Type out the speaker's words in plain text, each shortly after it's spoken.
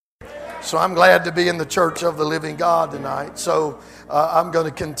So I'm glad to be in the church of the living God tonight. So I'm going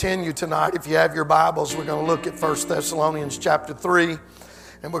to continue tonight. If you have your Bibles, we're going to look at 1 Thessalonians chapter 3.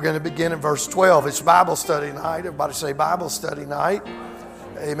 And we're going to begin in verse 12. It's Bible study night. Everybody say Bible study night.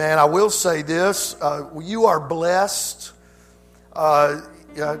 Amen. I will say this. You are blessed.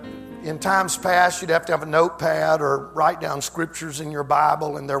 In times past, you'd have to have a notepad or write down scriptures in your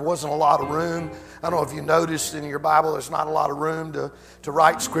Bible, and there wasn't a lot of room. I don't know if you noticed in your Bible, there's not a lot of room to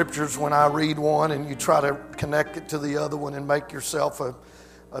write scriptures when I read one, and you try to connect it to the other one and make yourself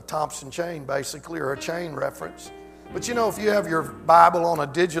a Thompson chain, basically, or a chain reference. But you know, if you have your Bible on a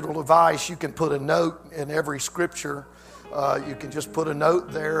digital device, you can put a note in every scripture. You can just put a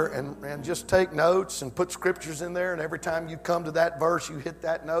note there and just take notes and put scriptures in there. And every time you come to that verse, you hit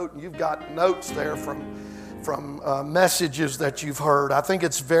that note, and you've got notes there from messages that you've heard. I think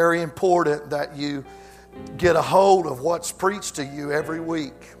it's very important that you get a hold of what's preached to you every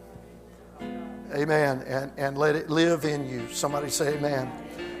week. Amen. And let it live in you. Somebody say amen.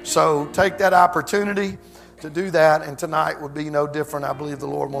 So take that opportunity to do that, and tonight would be no different. I believe the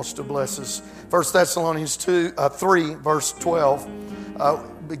Lord wants to bless us. 1 Thessalonians 3, verse 12.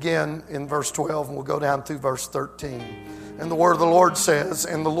 Begin in verse 12, and we'll go down through verse 13. And the word of the Lord says,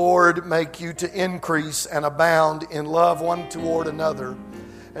 "And the Lord make you to increase and abound in love one toward another,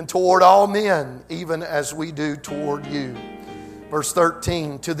 and toward all men, even as we do toward you." Verse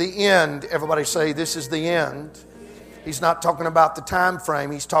 13, to the end, everybody say, this is the end. He's not talking about the time frame.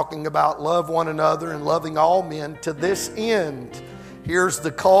 He's talking about love one another and loving all men to this end. Here's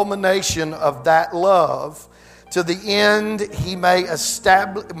the culmination of that love. To the end, He may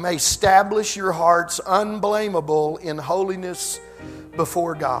establish your hearts unblameable in holiness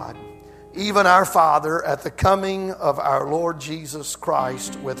before God, even our Father, at the coming of our Lord Jesus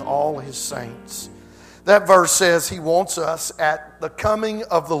Christ with all His saints. That verse says He wants us at the coming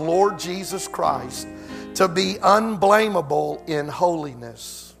of the Lord Jesus Christ to be unblameable in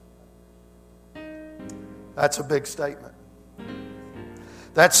holiness. That's a big statement.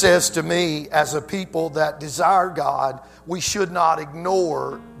 That says to me, as a people that desire God, we should not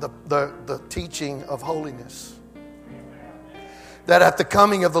ignore the teaching of holiness. That at the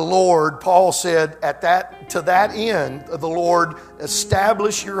coming of the Lord, Paul said, to that end, the Lord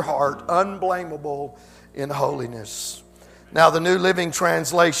establish your heart unblameable in holiness. Now the New Living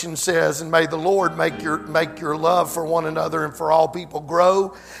Translation says, "And may the Lord make your love for one another and for all people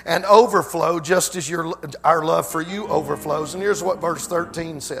grow and overflow, just as our love for you overflows." And here's what verse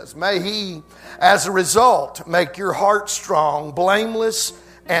 13 says. "May He, as a result, make your heart strong, blameless,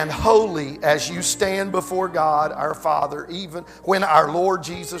 and holy as you stand before God our Father, even when our Lord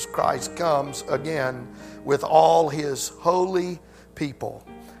Jesus Christ comes again with all His holy people."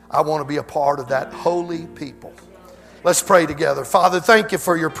 I want to be a part of that holy people. Let's pray together. Father, thank You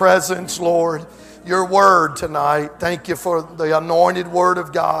for Your presence, Lord. Your word tonight. Thank You for the anointed word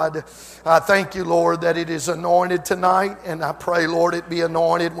of God. I thank You, Lord, that it is anointed tonight. And I pray, Lord, it be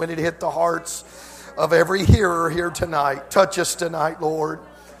anointed when it hit the hearts of every hearer here tonight. Touch us tonight, Lord.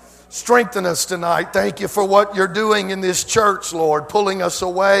 Strengthen us tonight. Thank You for what You're doing in this church, Lord, pulling us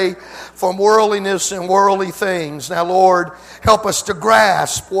away from worldliness and worldly things. Now, Lord, help us to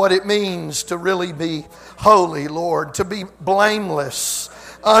grasp what it means to really be holy, Lord, to be blameless,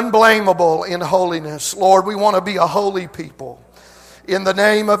 unblameable in holiness. Lord, we want to be a holy people. In the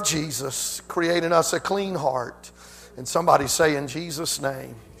name of Jesus, create in us a clean heart. And somebody say, in Jesus'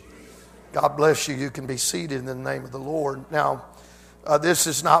 name. God bless you. You can be seated in the name of the Lord. Now, this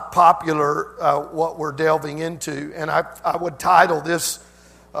is not popular, what we're delving into. And I would title this,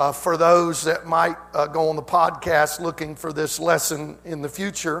 for those that might go on the podcast looking for this lesson in the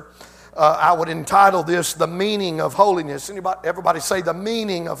future, I would entitle this, The Meaning of Holiness. Everybody say, the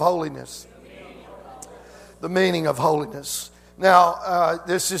meaning of holiness. The meaning of holiness. Now,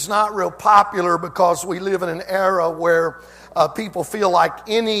 this is not real popular because we live in an era where people feel like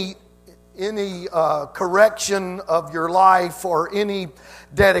any correction of your life or any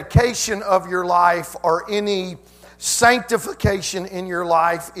dedication of your life or any sanctification in your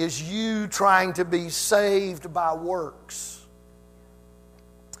life is you trying to be saved by works.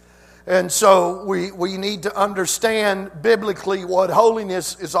 And so we need to understand biblically what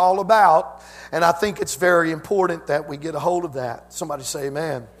holiness is all about. And I think it's very important that we get a hold of that. Somebody say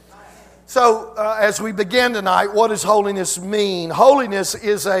amen. So as we begin tonight, what does holiness mean? Holiness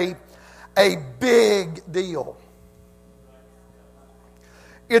is a big deal.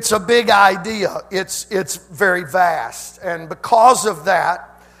 It's a big idea. It's very vast. And because of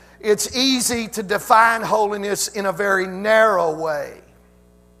that, it's easy to define holiness in a very narrow way.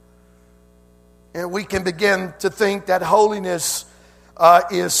 And we can begin to think that holiness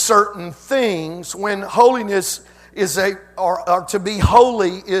is certain things, when holiness is or to be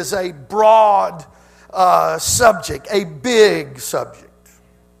holy is a broad subject, a big subject.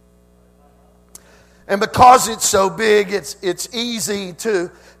 And because it's so big, it's easy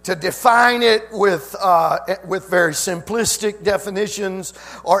to define it with very simplistic definitions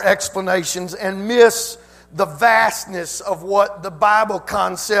or explanations and miss the vastness of what the Bible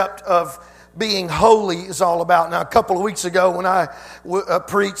concept of being holy is all about. Now, a couple of weeks ago when I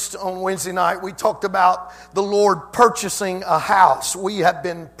preached on Wednesday night, we talked about the Lord purchasing a house. We have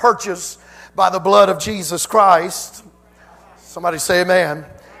been purchased by the blood of Jesus Christ. Somebody say amen.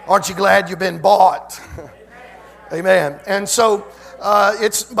 Aren't you glad you've been bought? Amen. And so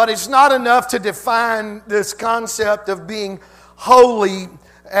it's not enough to define this concept of being holy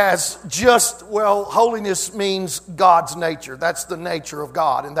as just, well, holiness means God's nature. That's the nature of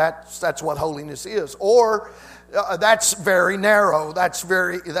God, and that's what holiness is. Or that's very narrow. That's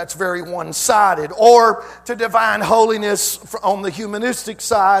very one-sided. Or to define holiness on the humanistic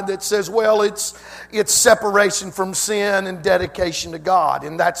side that says, well, it's separation from sin and dedication to God.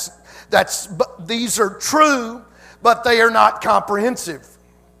 And these are true, but they are not comprehensive.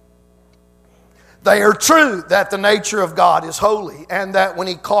 They are true that the nature of God is holy, and that when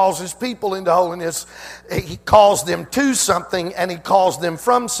He calls His people into holiness, He calls them to something and He calls them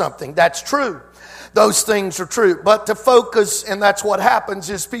from something. That's true. Those things are true. But to focus, and that's what happens,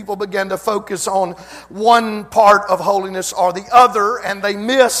 is people begin to focus on one part of holiness or the other, and they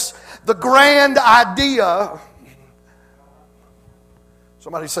miss the grand idea.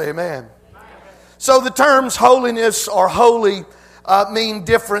 Somebody say amen. So the terms holiness or holy mean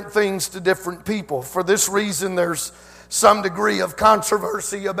different things to different people. For this reason, there's some degree of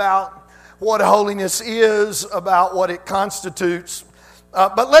controversy about what holiness is, about what it constitutes.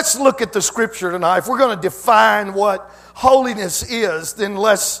 But let's look at the Scripture tonight. If we're going to define what holiness is, then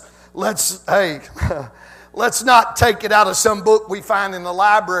let's not take it out of some book we find in the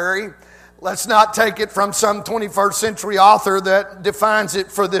library. Let's not take it from some 21st century author that defines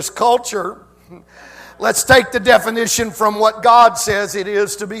it for this culture. Let's take the definition from what God says it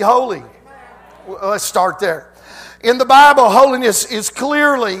is to be holy. Let's start there. In the Bible, holiness is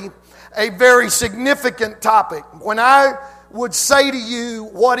clearly a very significant topic. When I would say to you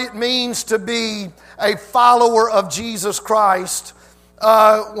what it means to be a follower of Jesus Christ,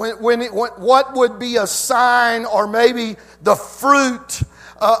 what would be a sign or maybe the fruit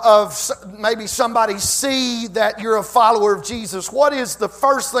of maybe somebody see that you're a follower of Jesus? What is the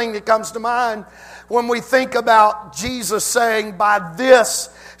first thing that comes to mind when we think about Jesus saying, "By this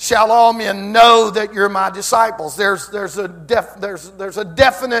shall all men know that you're my disciples"? There's a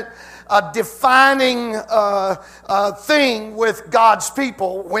definite defining thing with God's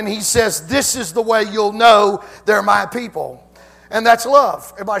people when He says, "This is the way you'll know they're my people," and that's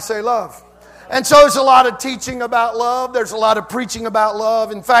love. Everybody say love. And so there's a lot of teaching about love. There's a lot of preaching about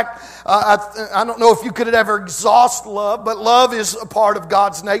love. In fact, I don't know if you could ever exhaust love, but love is a part of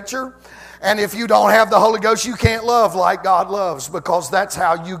God's nature. And if you don't have the Holy Ghost, you can't love like God loves, because that's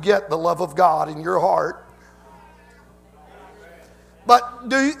how you get the love of God in your heart. But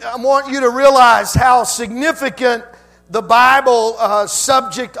I want you to realize how significant the Bible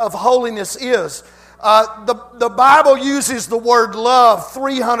subject of holiness is. The Bible uses the word love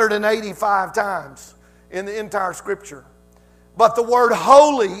 385 times in the entire Scripture. But the word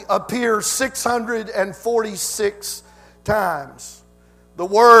holy appears 646 times. The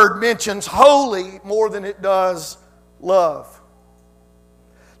word mentions holy more than it does love.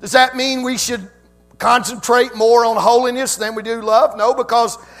 Does that mean we should concentrate more on holiness than we do love? No,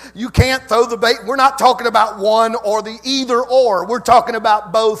 because you can't throw the bait. We're not talking about one or the either or. We're talking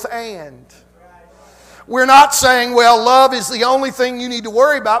about both and. We're not saying, well, love is the only thing you need to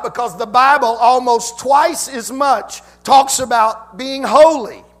worry about, because the Bible almost twice as much talks about being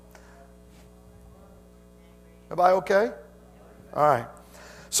holy. Everybody okay? All right.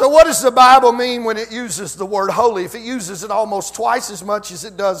 So what does the Bible mean when it uses the word holy? If it uses it almost twice as much as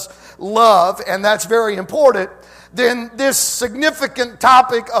it does love, and that's very important, then this significant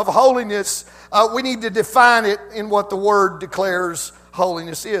topic of holiness, we need to define it in what the word declares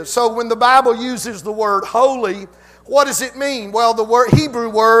holiness is. So when the Bible uses the word holy, what does it mean? Well, the Hebrew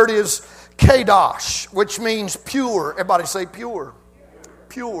word is kadosh, which means pure. Everybody say pure.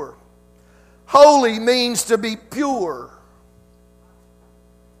 Pure. Holy means to be pure.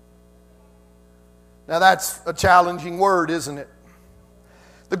 Now that's a challenging word, isn't it?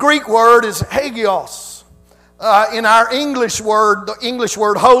 The Greek word is hagios. In our English word, the English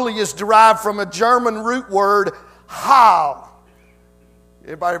word holy is derived from a German root word, hal.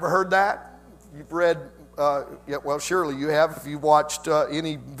 Anybody ever heard that? You've read surely you have. If you've watched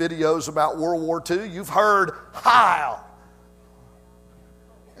any videos about World War II, you've heard Heil.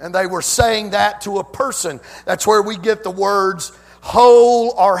 And they were saying that to a person. That's where we get the words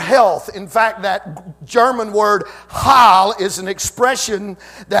whole or health. In fact, that German word Heil is an expression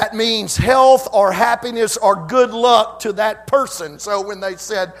that means health or happiness or good luck to that person. So when they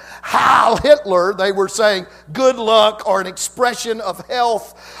said Heil Hitler, they were saying good luck or an expression of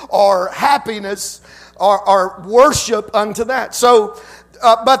health or happiness or worship unto that. So,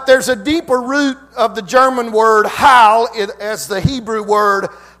 but there's a deeper root of the German word Heil as the Hebrew word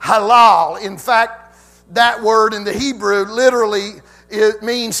halal. In fact, that word in the Hebrew literally it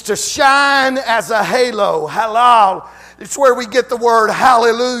means to shine as a halo. Halal. It's where we get the word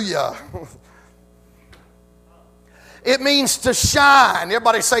hallelujah. It means to shine.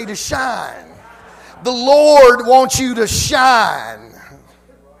 Everybody say to shine. The Lord wants you to shine.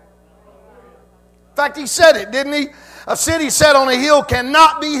 In fact, He said it, didn't He? A city set on a hill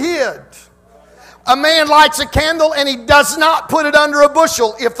cannot be hid. A man lights a candle and he does not put it under a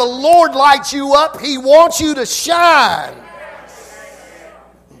bushel. If the Lord lights you up, He wants you to shine.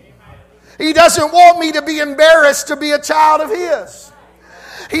 He doesn't want me to be embarrassed to be a child of His.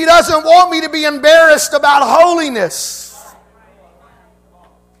 He doesn't want me to be embarrassed about holiness.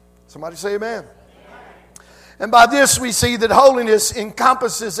 Somebody say amen. And by this we see that holiness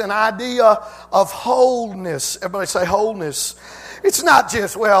encompasses an idea of wholeness. Everybody say wholeness. It's not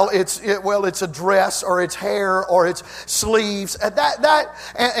just, it's a dress or it's hair or it's sleeves.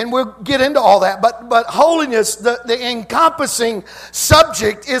 And we'll get into all that. But holiness, the encompassing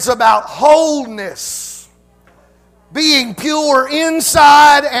subject is about wholeness. Being pure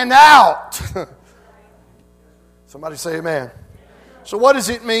inside and out. Somebody say amen. So what does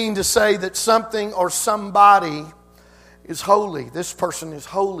it mean to say that something or somebody is holy? This person is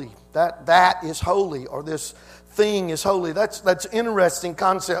holy. That is holy, or this thing is holy. That's an interesting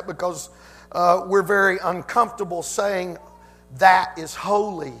concept because we're very uncomfortable saying that is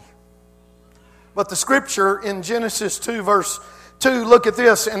holy. But the scripture in Genesis 2 verse 2, look at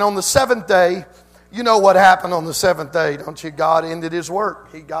this. And on the seventh day, you know what happened on the seventh day, don't you? God ended His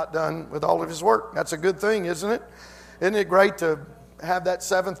work. He got done with all of His work. That's a good thing, isn't it? Isn't it great to have that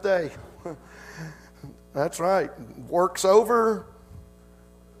seventh day? That's right. Work's over.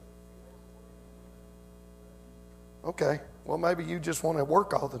 Okay, well, maybe you just want to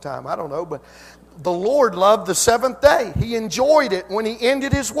work all the time. I don't know, but the Lord loved the seventh day. He enjoyed it when He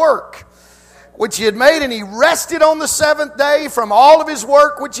ended His work, which He had made, and He rested on the seventh day from all of His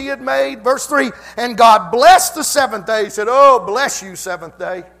work which He had made. Verse 3, and God blessed the seventh day. He said, oh, bless you, seventh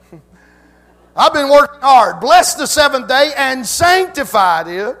day. I've been working hard. Blessed the seventh day and sanctified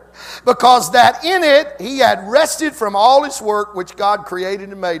it, because that in it He had rested from all His work which God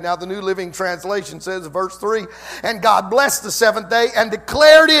created and made. Now the New Living Translation says, verse 3, and God blessed the seventh day and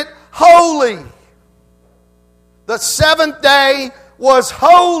declared it holy. The seventh day was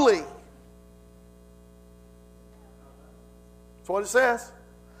holy. That's what it says.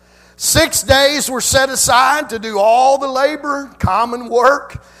 6 days were set aside to do all the labor, common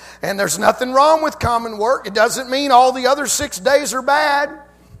work. And there's nothing wrong with common work. It doesn't mean all the other 6 days are bad.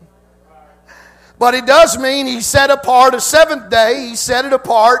 But it does mean He set apart a seventh day. He set it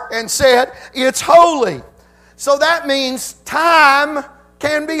apart and said, it's holy. So that means time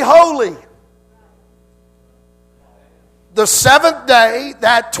can be holy. The seventh day,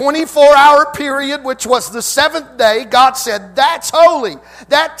 that 24-hour period, which was the seventh day, God said, that's holy.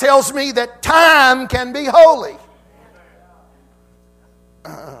 That tells me that time can be holy.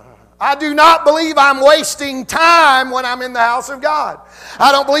 I do not believe I'm wasting time when I'm in the house of God.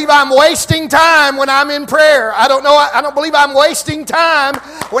 I don't believe I'm wasting time when I'm in prayer. I don't believe I'm wasting time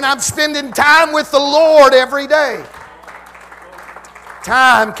when I'm spending time with the Lord every day.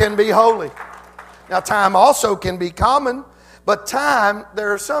 Time can be holy. Now, time also can be common, but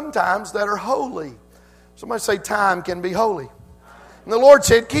there are some times that are holy. Somebody say time can be holy. And the Lord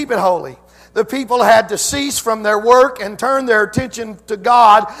said, keep it holy. The people had to cease from their work and turn their attention to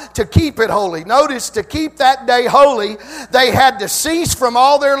God to keep it holy. Notice, to keep that day holy, they had to cease from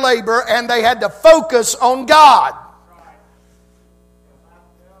all their labor and they had to focus on God.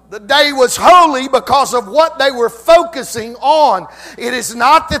 The day was holy because of what they were focusing on. It is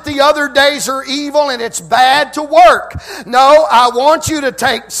not that the other days are evil and it's bad to work. No, I want you to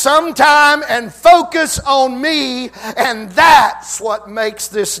take some time and focus on me, and that's what makes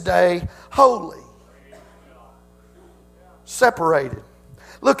this day holy. Separated.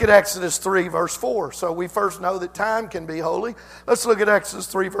 Look at Exodus 3, verse 4. So we first know that time can be holy. Let's look at Exodus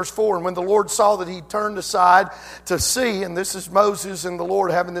 3, verse 4. And when the Lord saw that he turned aside to see, and this is Moses and the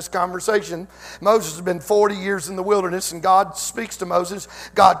Lord having this conversation. Moses has been 40 years in the wilderness, and God speaks to Moses.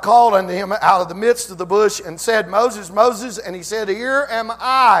 God called unto him out of the midst of the bush and said, Moses, Moses, and he said, Here am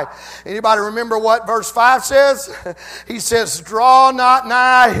I. Anybody remember what verse 5 says? He says, Draw not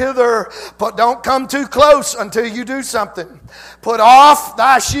nigh hither, but don't come too close until you do something. Put off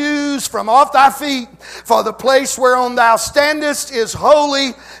thy shoes from off thy feet, for the place whereon thou standest is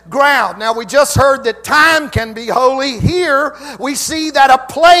holy ground. Now we just heard that time can be holy. Here we see that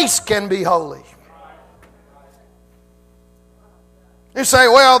a place can be holy. You say,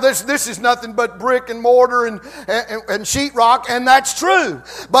 well, this is nothing but brick and mortar and sheetrock, and that's true.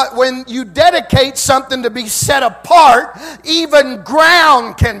 But when you dedicate something to be set apart, even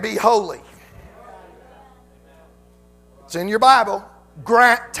ground can be holy. It's in your Bible.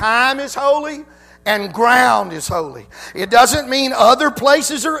 Time is holy and ground is holy. It doesn't mean other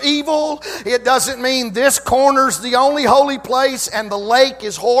places are evil. It doesn't mean this corner's the only holy place and the lake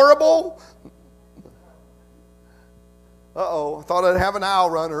is horrible. I thought I'd have an owl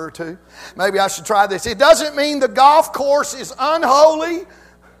runner or two. Maybe I should try this. It doesn't mean the golf course is unholy.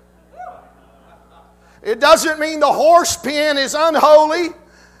 It doesn't mean the horse pen is unholy.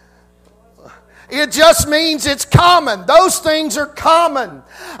 It just means it's common. Those things are common.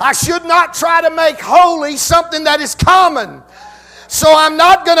 I should not try to make holy something that is common. So I'm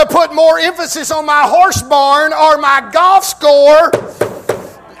not going to put more emphasis on my horse barn or my golf score.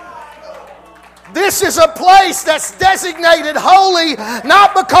 This is a place that's designated holy,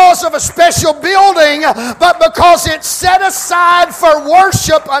 not because of a special building, but because it's set aside for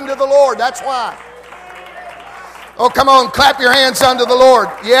worship unto the Lord. That's why. Oh, come on, clap your hands unto the Lord.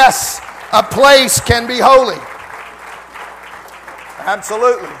 Yes. A place can be holy.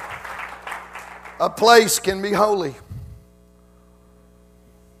 Absolutely. A place can be holy.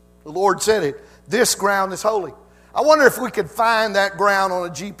 The Lord said it. This ground is holy. I wonder if we could find that ground on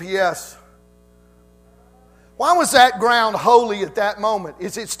a GPS. Why was that ground holy at that moment?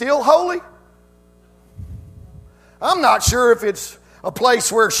 Is it still holy? I'm not sure if it's a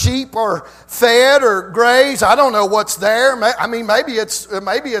place where sheep are fed or graze. I don't know what's there. I mean, maybe it's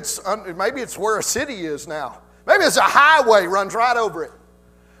where a city is now. Maybe it's a highway runs right over it.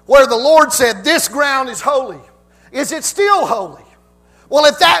 Where the Lord said, this ground is holy. Is it still holy? Well,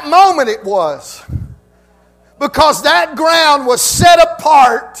 at that moment it was. Because that ground was set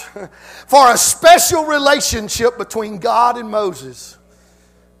apart for a special relationship between God and Moses.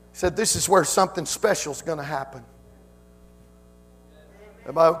 He said, this is where something special is going to happen.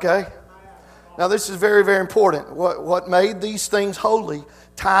 Am I okay? Now this is very, very important. What made these things holy,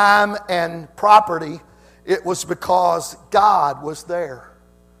 time and property, it was because God was there.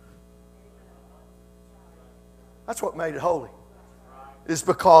 That's what made it holy. It's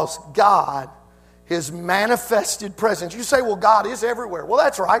because God, His manifested presence. You say, well, God is everywhere. Well,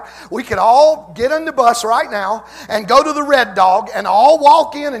 that's right. We could all get on the bus right now and go to the Red Dog and all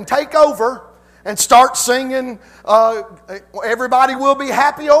walk in and take over and start singing, Everybody Will Be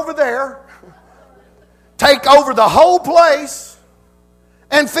Happy Over There. Take over the whole place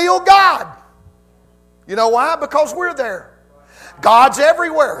and feel God. You know why? Because we're there. God's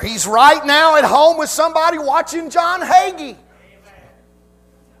everywhere. He's right now at home with somebody watching John Hagee.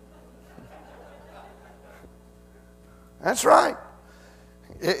 That's right.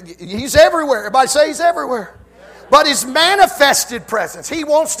 He's everywhere. Everybody say He's everywhere. But His manifested presence, He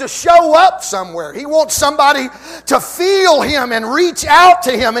wants to show up somewhere. He wants somebody to feel Him and reach out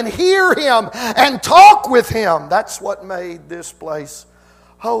to Him and hear Him and talk with Him. That's what made this place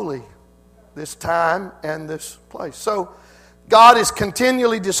holy, this time and this place. So God is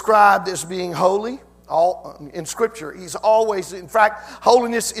continually described as being holy. All in Scripture, He's always, in fact,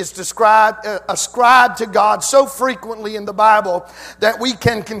 holiness is ascribed to God so frequently in the Bible that we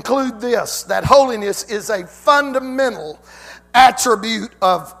can conclude this, that holiness is a fundamental attribute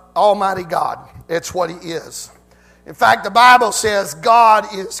of Almighty God. It's what He is. In fact, the Bible says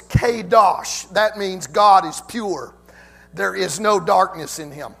God is Kadosh. That means God is pure. There is no darkness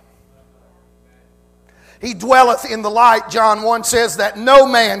in Him. He dwelleth in the light, John 1 says, that no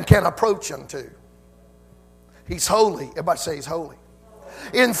man can approach unto. He's holy. Everybody say He's holy.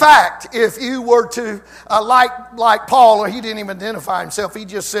 In fact, if you were to, like Paul, he didn't even identify himself. He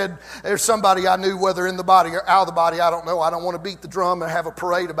just said, there's somebody I knew, whether in the body or out of the body, I don't know. I don't want to beat the drum and have a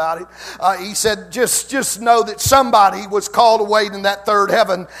parade about it. He said, just know that somebody was called away in that third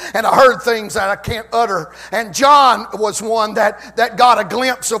heaven, and I heard things that I can't utter. And John was one that got a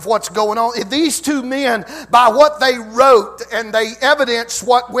glimpse of what's going on. These two men, by what they wrote and they evidence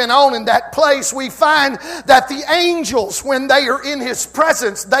what went on in that place, we find that the angels, when they are in His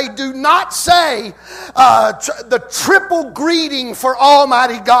presence, they do not say the triple greeting for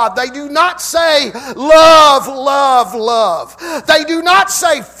Almighty God. They do not say love, love, love. They do not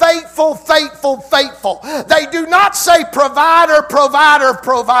say faithful, faithful, faithful. They do not say provider, provider,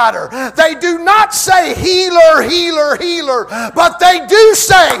 provider. They do not say healer, healer, healer. But they do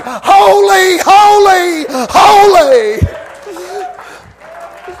say holy, holy, holy.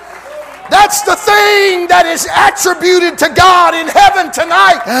 That's the thing that is attributed to God in heaven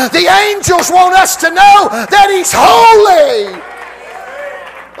tonight. The angels want us to know that He's holy.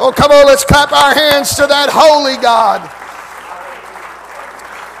 Oh, come on, let's clap our hands to that holy God.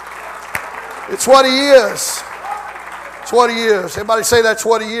 It's what He is. It's what He is. Everybody say that's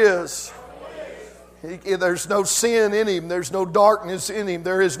what He is. There's no sin in Him. There's no darkness in Him.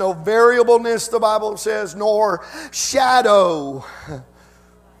 There is no variableness, the Bible says, nor shadow.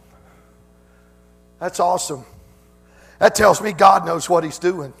 That's awesome. That tells me God knows what He's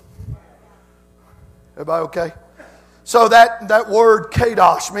doing. Everybody okay? So that word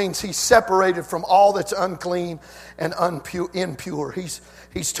kadosh means He's separated from all that's unclean and impure. He's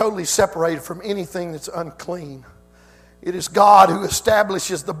totally separated from anything that's unclean. It is God who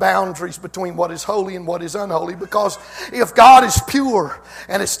establishes the boundaries between what is holy and what is unholy, because if God is pure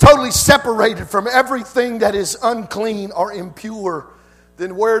and is totally separated from everything that is unclean or impure,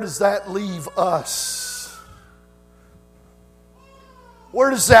 then where does that leave us?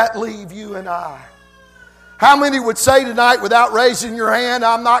 Where does that leave you and I? How many would say tonight, without raising your hand,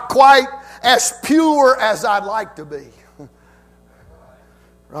 I'm not quite as pure as I'd like to be?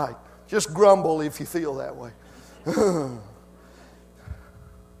 Right. Just grumble if you feel that way.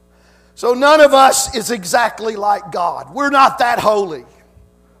 So none of us is exactly like God. We're not that holy.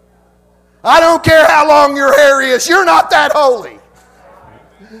 I don't care how long your hair is, you're not that holy.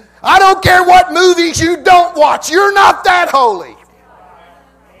 I don't care what movies you don't watch. You're not that holy.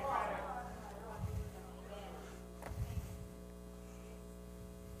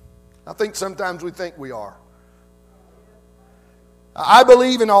 I think sometimes we think we are. I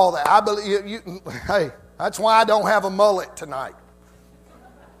believe in all that. I believe. Hey, that's why I don't have a mullet tonight.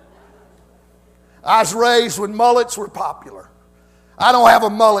 I was raised when mullets were popular. I don't have a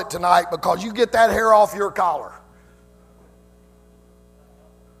mullet tonight because you get that hair off your collar.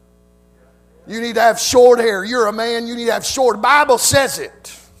 You need to have short hair. You're a man, you need to have short. The Bible says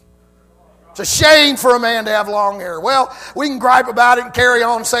it. It's a shame for a man to have long hair. Well, we can gripe about it and carry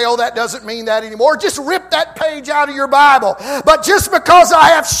on and say, oh, that doesn't mean that anymore. Just rip that page out of your Bible. But just because I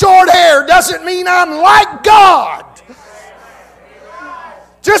have short hair doesn't mean I'm like God.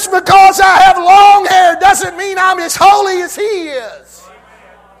 Just because I have long hair doesn't mean I'm as holy as He is.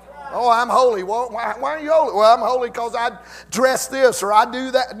 Oh, I'm holy. Well, why are you holy? Well, I'm holy because I dress this or I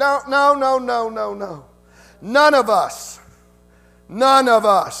do that. No. None of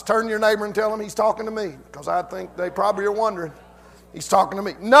us. Turn to your neighbor and tell him he's talking to me, because I think they probably are wondering. He's talking to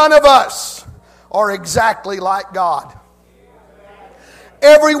me. None of us are exactly like God.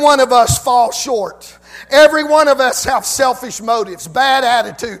 Every one of us falls short. Every one of us have selfish motives, bad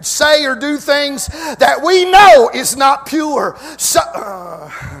attitudes, say or do things that we know is not pure.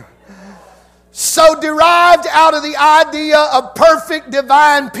 So derived out of the idea of perfect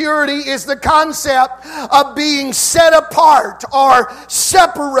divine purity is the concept of being set apart or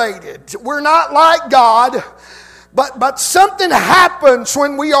separated. We're not like God, but something happens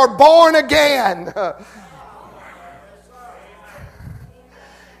when we are born again.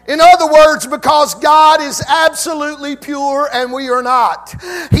 In other words, because God is absolutely pure and we are not,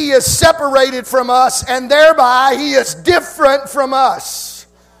 He is separated from us, and thereby He is different from us.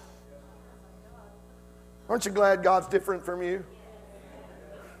 Aren't you glad God's different from you? In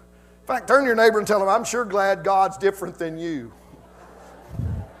fact, turn to your neighbor and tell him, I'm sure glad God's different than you.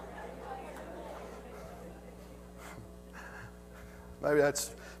 Maybe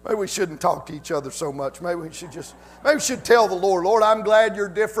we shouldn't talk to each other so much. Maybe we should tell the Lord, Lord, I'm glad you're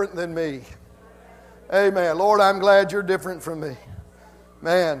different than me. Amen. Lord, I'm glad you're different from me.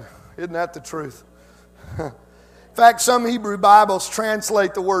 Man, isn't that the truth? In fact, some Hebrew Bibles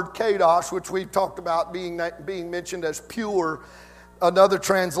translate the word kadosh, which we've talked about being mentioned as pure. Another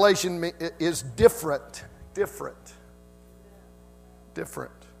translation is different. Different.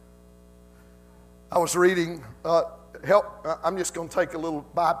 Different. I was reading, I'm just going to take a little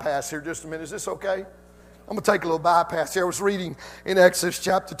bypass here just a minute. Is this okay? I'm going to take a little bypass here. I was reading in Exodus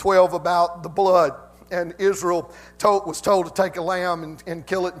chapter 12 about the blood. And Israel was told to take a lamb and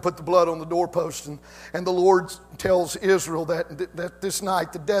kill it and put the blood on the doorpost. And the Lord tells Israel that this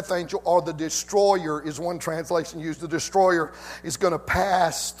night the death angel, or the destroyer is one translation used, the destroyer is going to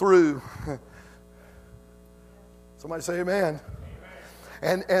pass through. Somebody say amen.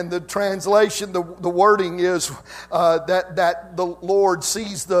 And the translation, the wording is that the Lord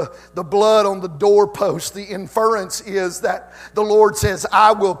sees the blood on the doorpost. The inference is that the Lord says,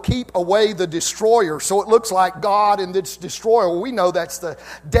 I will keep away the destroyer. So it looks like God and this destroyer. Well, we know that's the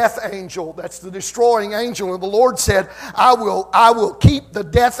death angel. That's the destroying angel. And the Lord said, I will keep the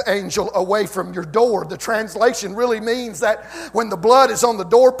death angel away from your door. The translation really means that when the blood is on the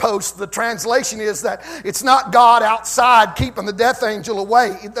doorpost, the translation is that it's not God outside keeping the death angel away.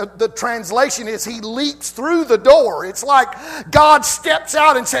 The translation is he leaps through the door. It's like God steps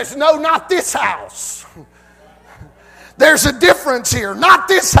out and says, no, not this house. There's a difference here. Not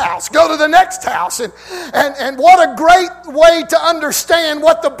this house. Go to the next house. And what a great way to understand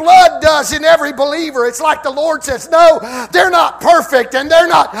what the blood does in every believer. It's like the Lord says, no, they're not perfect and they're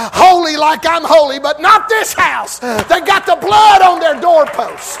not holy like I'm holy, but not this house. They got the blood on their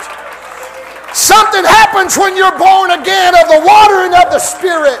doorpost. Something happens when you're born again of the watering of the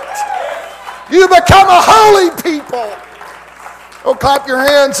Spirit. You become a holy people. Oh, clap your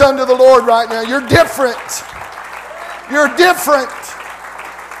hands unto the Lord right now. You're different. You're different.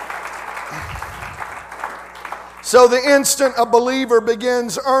 So the instant a believer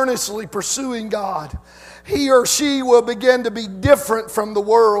begins earnestly pursuing God, he or she will begin to be different from the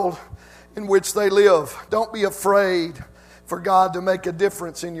world in which they live. Don't be afraid for God to make a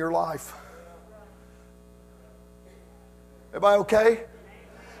difference in your life. Everybody okay?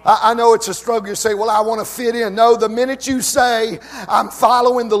 I know it's a struggle. You say, well, I want to fit in. No, the minute you say, I'm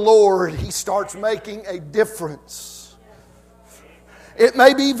following the Lord, He starts making a difference. It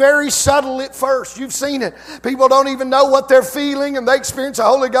may be very subtle at first. You've seen it. People don't even know what they're feeling, and they experience the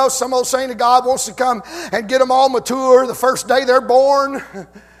Holy Ghost. Some old saint of God wants to come and get them all mature the first day they're born.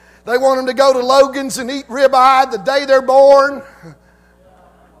 They want them to go to Logan's and eat ribeye the day they're born.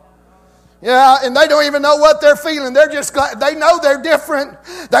 Yeah, and they don't even know what they're feeling. They're just glad. They know they're different.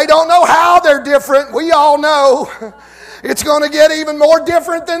 They don't know how they're different. We all know it's going to get even more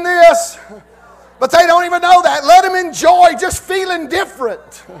different than this. But they don't even know that. Let them enjoy just feeling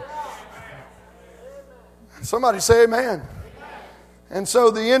different. Somebody say amen. And so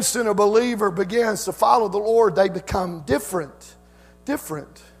the instant a believer begins to follow the Lord, they become different.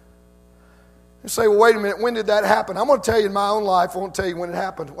 Different. You say, well, wait a minute, when did that happen? I'm going to tell you in my own life, I won't tell you when it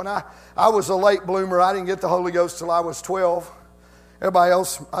happened. When I was a late bloomer, I didn't get the Holy Ghost till I was 12. Everybody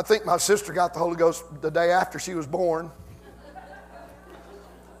else, I think my sister got the Holy Ghost the day after she was born.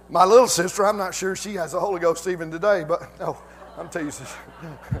 My little sister, I'm not sure she has the Holy Ghost even today, but no, I'm telling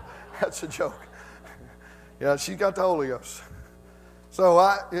you, that's a joke. Yeah, she got the Holy Ghost. So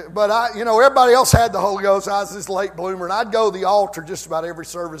everybody else had the Holy Ghost. I was this late bloomer, and I'd go to the altar just about every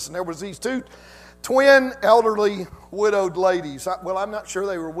service, and there was these two twin elderly widowed ladies. I'm not sure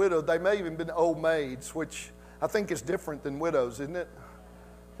they were widowed. They may have even been old maids, which I think is different than widows, isn't it?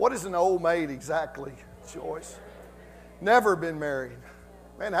 What is an old maid exactly, Joyce? Never been married.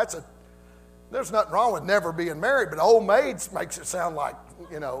 Man, there's nothing wrong with never being married, but old maids makes it sound like,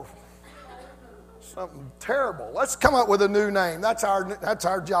 something terrible. Let's come up with a new name. That's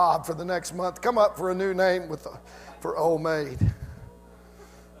our job for the next month. Come up for a new name for old maid.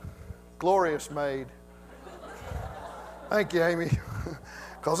 Glorious maid. Thank you, Amy.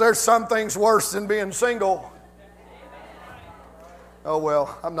 Because there's some things worse than being single. Oh,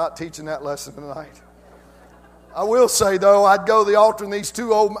 well, I'm not teaching that lesson tonight. I will say, though, I'd go to the altar and these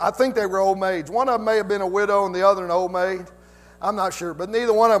two I think they were old maids. One of them may have been a widow and the other an old maid. I'm not sure, but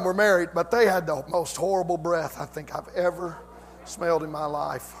neither one of them were married. But they had the most horrible breath I think I've ever smelled in my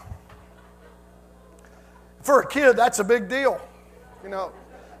life. For a kid, that's a big deal.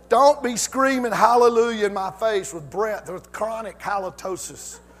 Don't be screaming hallelujah in my face with breath, with chronic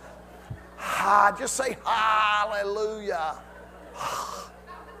halitosis. Just say hallelujah.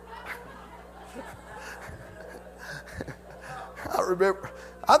 I remember.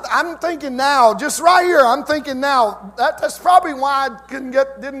 I'm thinking now, just right here, I'm thinking now, that's probably why I didn't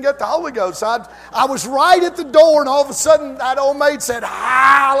get the Holy Ghost. I was right at the door, and all of a sudden that old maid said,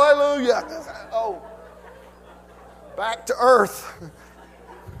 hallelujah. Oh, back to earth.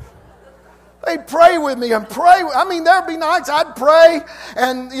 They'd pray with me and pray. I mean, there'd be nights I'd pray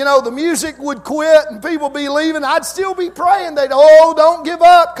and, the music would quit and people be leaving. I'd still be praying. They'd, don't give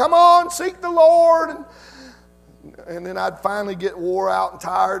up. Come on, seek the Lord. And then I'd finally get wore out and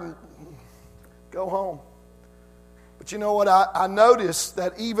tired and go home. But you know what? I noticed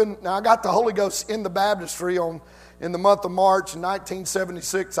that now I got the Holy Ghost in the baptistry in the month of March in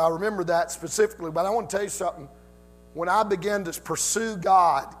 1976. I remember that specifically. But I want to tell you something. When I began to pursue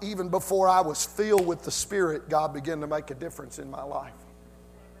God, even before I was filled with the Spirit, God began to make a difference in my life.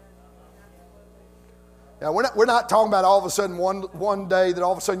 Now, we're not talking about all of a sudden one day that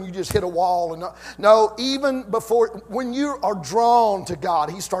all of a sudden you just hit a wall. No, even before, when you are drawn to God,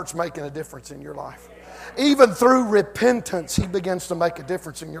 He starts making a difference in your life. Even through repentance, He begins to make a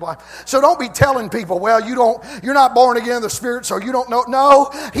difference in your life. So don't be telling people, well, you're not born again in the Spirit, so you don't know. No,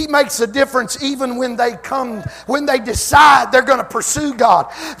 He makes a difference even when they decide they're going to pursue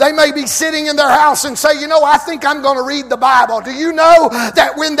God. They may be sitting in their house and say, I think I'm going to read the Bible. Do you know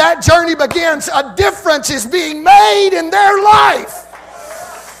that when that journey begins, a difference is being made in their life?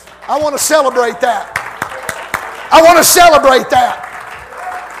 I want to celebrate that. I want to celebrate that.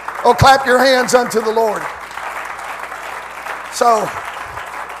 Oh, clap your hands unto the Lord. So,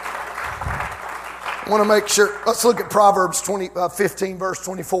 I want to make sure. Let's look at Proverbs 15, verse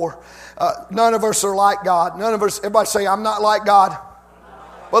 24. None of us are like God. None of us, everybody say, I'm not like God.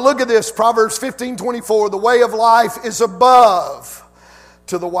 But look at this, Proverbs 15, 24. The way of life is above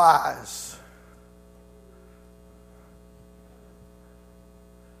to the wise.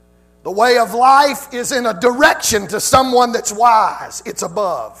 The way of life is in a direction to someone that's wise. It's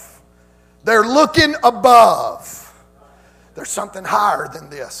above. They're looking above. There's something higher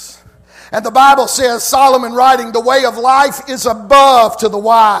than this. And the Bible says, Solomon writing, the way of life is above to the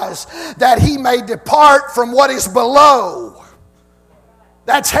wise, that he may depart from what is below.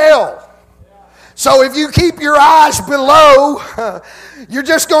 That's hell. So if you keep your eyes below, you're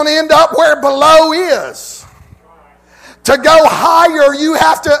just going to end up where below is. To go higher, you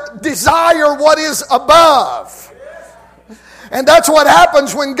have to desire what is above. And that's what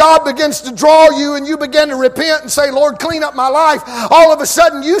happens when God begins to draw you and you begin to repent and say, Lord, clean up my life. All of a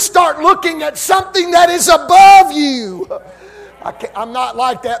sudden, you start looking at something that is above you. I'm not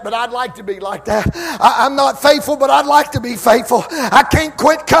like that, but I'd like to be like that. I'm not faithful, but I'd like to be faithful. I can't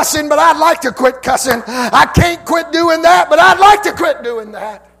quit cussing, but I'd like to quit cussing. I can't quit doing that, but I'd like to quit doing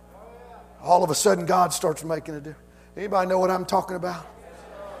that. All of a sudden, God starts making a difference. Anybody know what I'm talking about?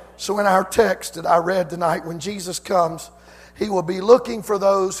 So in our text that I read tonight, when Jesus comes, He will be looking for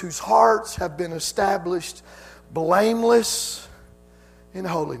those whose hearts have been established blameless in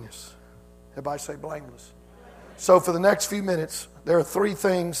holiness. Everybody say blameless. So for the next few minutes, there are three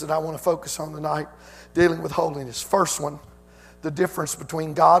things that I want to focus on tonight dealing with holiness. First one, the difference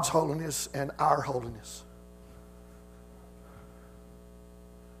between God's holiness and our holiness.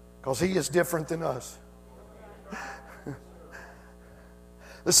 Because He is different than us.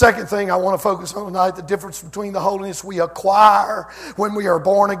 The second thing I want to focus on tonight, the difference between the holiness we acquire when we are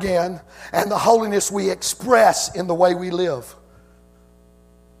born again and the holiness we express in the way we live.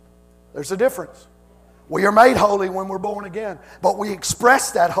 There's a difference. We are made holy when we're born again, but we express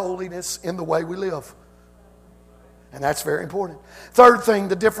that holiness in the way we live. And that's very important. Third thing,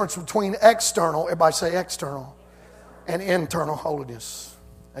 the difference between external, everybody say external, and internal holiness.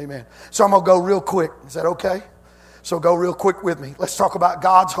 Amen. So I'm going to go real quick. Is that okay? So go real quick with me. Let's talk about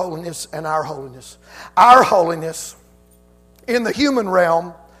God's holiness and our holiness. Our holiness in the human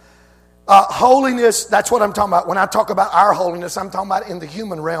realm, holiness, that's what I'm talking about. When I talk about our holiness, I'm talking about in the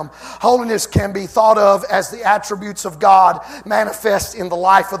human realm. Holiness can be thought of as the attributes of God manifest in the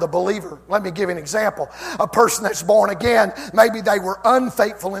life of the believer. Let me give you an example. A person that's born again, maybe they were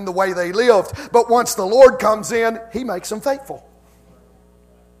unfaithful in the way they lived, but once the Lord comes in, He makes them faithful.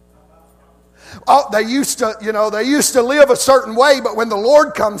 Oh, they used to live a certain way, but when the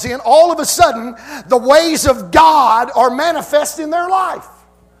Lord comes in, all of a sudden, the ways of God are manifest in their life.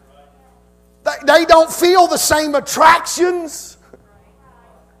 They don't feel the same attractions.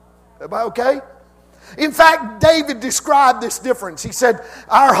 Everybody okay? In fact, David described this difference. He said,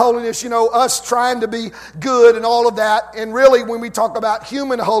 our holiness, us trying to be good and all of that. And really, when we talk about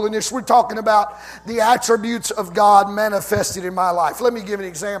human holiness, we're talking about the attributes of God manifested in my life. Let me give an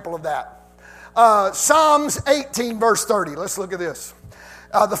example of that. Psalms 18, verse 30. Let's look at this.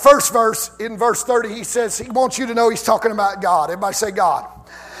 The first verse, in verse 30, he says he wants you to know he's talking about God. Everybody say God.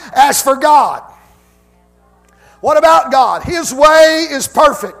 As for God, what about God? His way is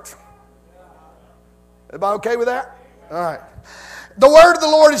perfect. Everybody okay with that? All right. The word of the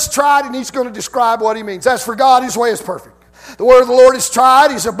Lord is tried, and he's going to describe what he means. As for God, His way is perfect. The word of the Lord is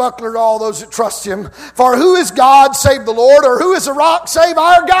tried. He's a buckler to all those that trust him. For who is God save the Lord, or who is a rock save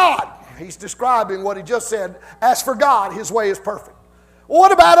our God? He's describing what he just said. As for God, his way is perfect. Well,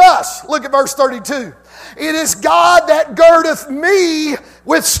 what about us? Look at verse 32. It is God that girdeth me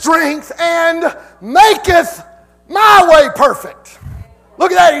with strength and maketh my way perfect.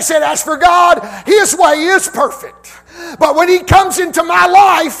 Look at that. He said, as for God, his way is perfect. But when he comes into my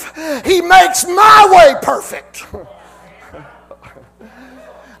life, he makes my way perfect.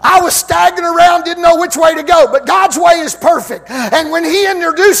 I was staggering around, didn't know which way to go, but God's way is perfect. And when he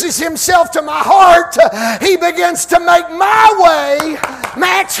introduces himself to my heart, he begins to make my way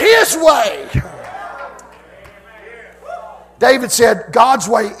match his way. David said, God's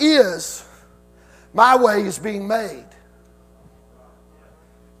way is, my way is being made.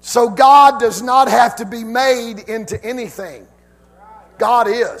 So God does not have to be made into anything. God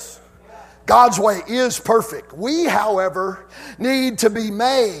is. God's way is perfect. We, however, need to be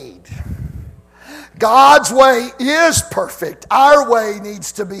made. God's way is perfect. Our way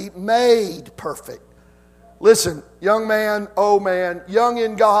needs to be made perfect. Listen, young man, old man, young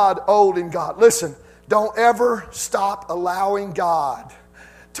in God, old in God. Listen, don't ever stop allowing God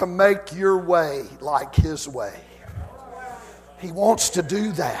to make your way like his way. He wants to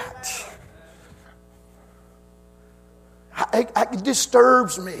do that. It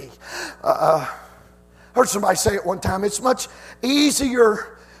disturbs me. I heard somebody say it one time. It's much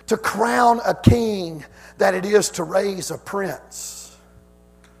easier to crown a king than it is to raise a prince.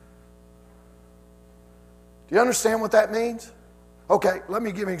 Do you understand what that means? Okay, let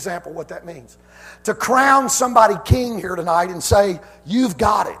me give you an example of what that means. To crown somebody king here tonight and say, you've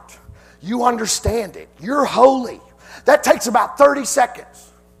got it. You understand it. You're holy. That takes about 30 seconds.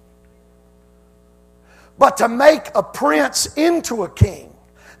 But to make a prince into a king,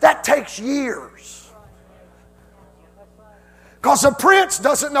 that takes years. Because a prince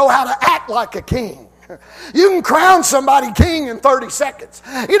doesn't know how to act like a king. You can crown somebody king in 30 seconds.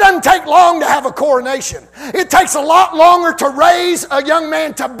 It doesn't take long to have a coronation. It takes a lot longer to raise a young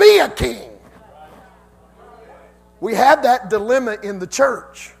man to be a king. We have that dilemma in the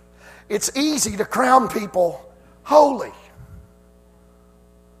church. It's easy to crown people holy.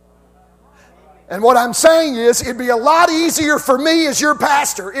 And what I'm saying is, it'd be a lot easier for me as your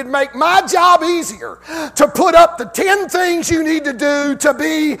pastor. It'd make my job easier to put up the 10 things you need to do to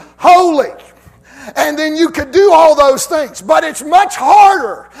be holy. And then you could do all those things. But it's much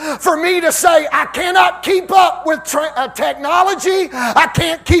harder for me to say, I cannot keep up with technology. I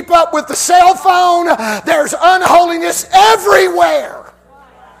can't keep up with the cell phone. There's unholiness everywhere.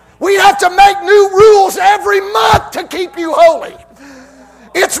 We have to make new rules every month to keep you holy.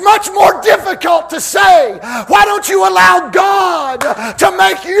 It's much more difficult to say, why don't you allow God to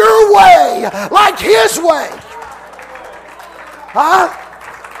make your way like his way? Huh?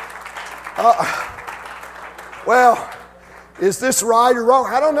 Well, is this right or wrong?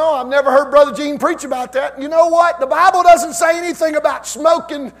 I don't know. I've never heard Brother Gene preach about that. You know what? The Bible doesn't say anything about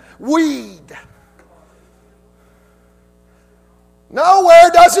smoking weed. Nowhere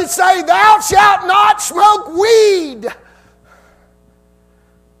does it say, thou shalt not smoke weed.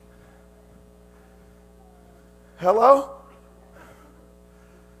 Hello?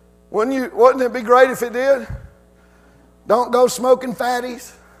 Wouldn't it be great if it did? Don't go smoking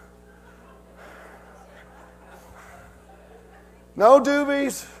fatties. No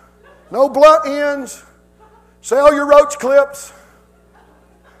doobies. No blunt ends. Sell your roach clips.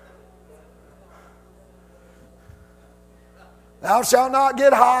 Thou shalt not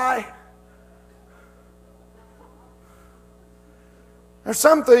get high. There's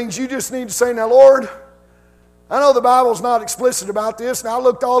some things you just need to say, now Lord, I know the Bible's not explicit about this, and I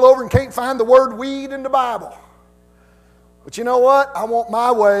looked all over and can't find the word weed in the Bible. But you know what? I want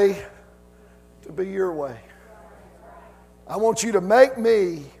my way to be your way. I want you to make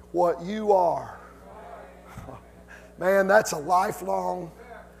me what you are. Man, that's a lifelong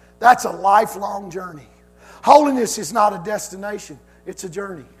journey. Holiness is not a destination, it's a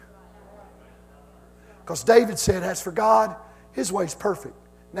journey. Because David said, as for God, his way's perfect.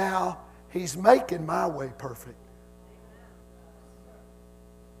 Now, he's making my way perfect.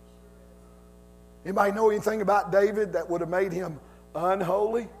 Anybody know anything about David that would have made him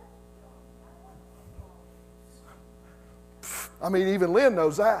unholy? I mean, even Lynn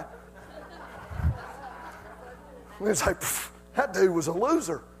knows that. Lynn's like, that dude was a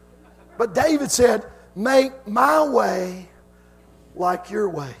loser. But David said, make my way like your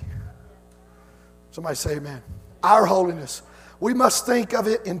way. Somebody say amen. Our holiness. We must think of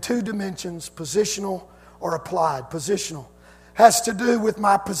it in 2 dimensions, positional or applied. Positional has to do with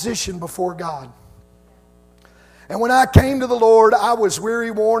my position before God. And when I came to the Lord, I was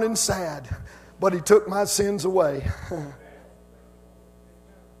weary, worn, and sad. But He took my sins away.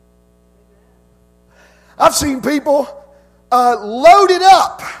 I've seen people loaded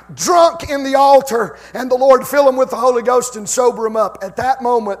up, drunk in the altar, and the Lord fill them with the Holy Ghost and sober them up. At that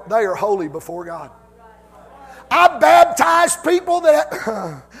moment, they are holy before God. I baptized people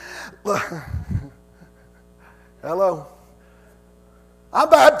that... Hello. I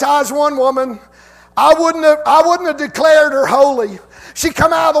baptized one woman. I wouldn't have declared her holy. She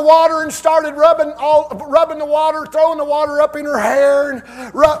come out of the water and started rubbing the water, throwing the water up in her hair, and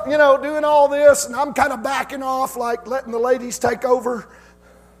doing all this. And I'm kind of backing off, like letting the ladies take over.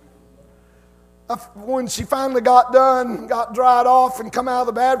 When she finally got done, got dried off, and come out of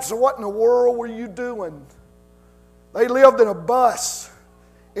the bathroom, so what in the world were you doing? They lived in a bus.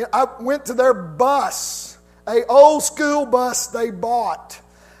 I went to their bus, an old school bus they bought.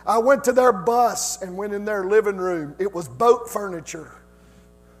 I went to their bus and went in their living room. It was boat furniture.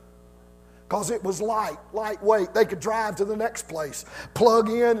 Because it was lightweight. They could drive to the next place, plug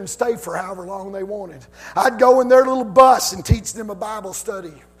in and stay for however long they wanted. I'd go in their little bus and teach them a Bible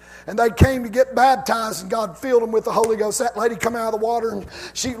study. And they came to get baptized and God filled them with the Holy Ghost. That lady come out of the water and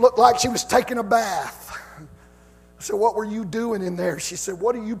she looked like she was taking a bath. I said, what were you doing in there? She said,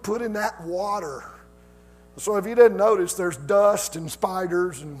 what do you put in that water? So if you didn't notice, there's dust and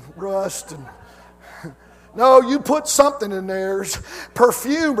spiders and rust and... No, you put something in there,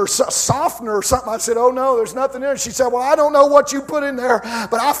 perfume or softener or something. I said, oh no, there's nothing in there. She said, well, I don't know what you put in there,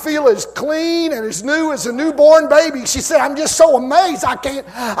 but I feel as clean and as new as a newborn baby. She said, I'm just so amazed.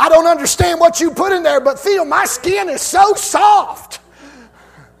 I don't understand what you put in there, but feel my skin is so soft.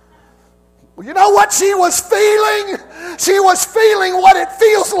 Well, you know what she was feeling? She was feeling what it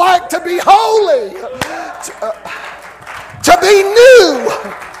feels like to be holy, to be new.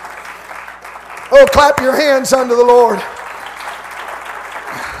 Oh, clap your hands unto the Lord.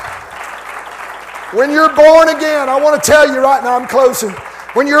 When you're born again, I want to tell you right now, I'm closing.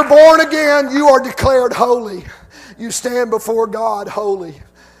 When you're born again, you are declared holy. You stand before God holy.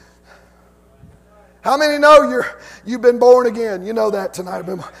 How many know you've been born again? You know that tonight.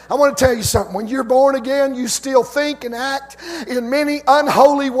 I want to tell you something. When you're born again, you still think and act in many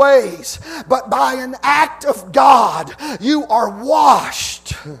unholy ways. But by an act of God, you are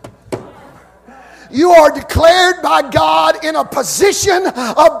washed. You are declared by God in a position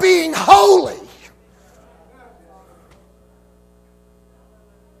of being holy.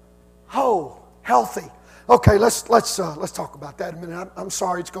 Whole, healthy. Okay, let's talk about that in a minute. I'm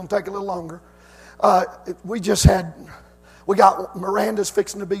sorry, it's going to take a little longer. We got Miranda's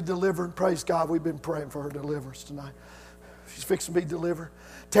fixing to be delivered. Praise God, we've been praying for her deliverance tonight. She's fixing to be delivered.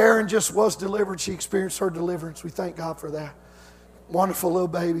 Taryn just was delivered. She experienced her deliverance. We thank God for that. Wonderful little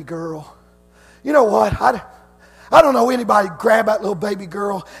baby girl. You know what? I don't know anybody grab that little baby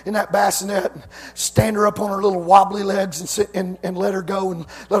girl in that bassinet and stand her up on her little wobbly legs and sit and let her go and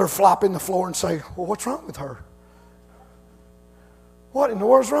let her flop in the floor and say, well, what's wrong with her? What in the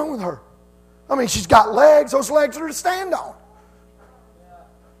world's wrong with her? I mean, she's got legs. Those legs are to stand on.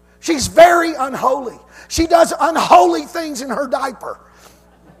 She's very unholy. She does unholy things in her diaper.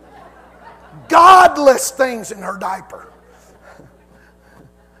 Godless things in her diaper.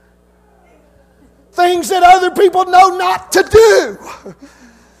 Things that other people know not to do.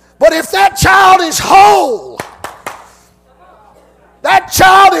 But if that child is whole, that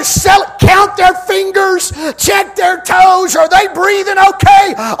child is count their fingers, check their toes, are they breathing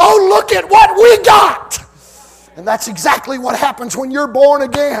okay? Oh, look at what we got. And that's exactly what happens when you're born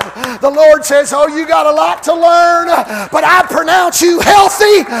again. The Lord says, oh, you got a lot to learn, but I pronounce you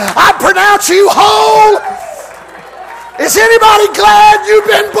healthy. I pronounce you whole. Is anybody glad you've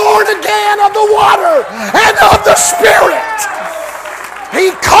been born again of the water and of the Spirit? He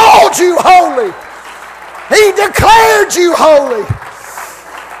called you holy. He declared you holy.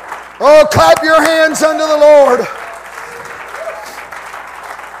 Oh, clap your hands unto the Lord.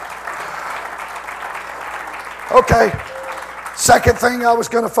 Okay, second thing I was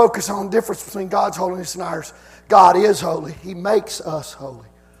going to focus on, difference between God's holiness and ours. God is holy. He makes us holy.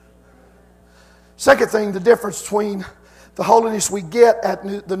 Second thing, the difference between the holiness we get at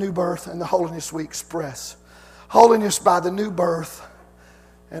the new birth and the holiness we express. Holiness by the new birth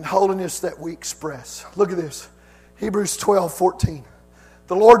and holiness that we express. Look at this. Hebrews 12:14.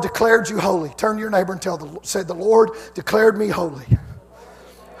 The Lord declared you holy. Turn to your neighbor and say, the Lord declared me holy.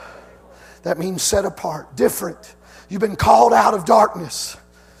 That means set apart, different. You've been called out of darkness.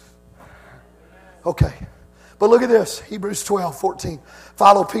 Okay. But look at this. Hebrews 12:14.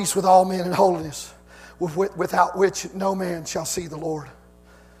 Follow peace with all men and holiness, without which no man shall see the Lord.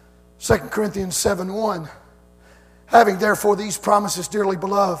 2 Corinthians 7:1. Having therefore these promises, dearly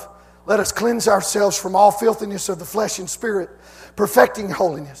beloved, let us cleanse ourselves from all filthiness of the flesh and spirit, perfecting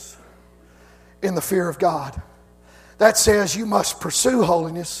holiness in the fear of God. That says you must pursue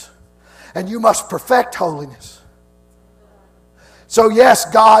holiness and you must perfect holiness. So yes,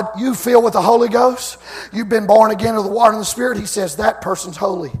 God, you filled with the Holy Ghost. You've been born again of the water and the Spirit. He says that person's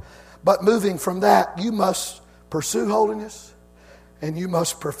holy. But moving from that, you must pursue holiness and you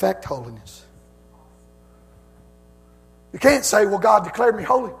must perfect holiness. You can't say, well, God declared me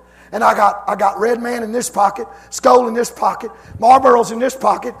holy. And I got Red Man in this pocket, Skoal in this pocket, Marlboros in this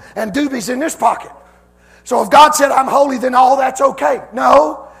pocket, and Doobies in this pocket. So if God said I'm holy, then all that's okay.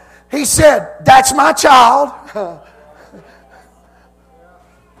 No. He said, that's my child.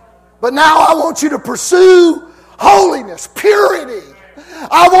 But now I want you to pursue holiness, purity.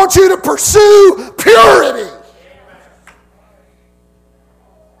 I want you to pursue purity.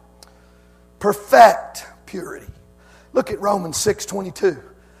 Perfect purity. Look at Romans 6:22.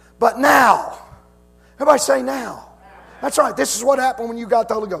 But now, everybody say now. That's right. This is what happened when you got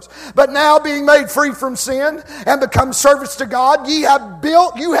the Holy Ghost. But now, being made free from sin and become servants to God, you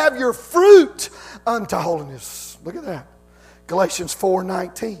have your fruit unto holiness. Look at that. Galatians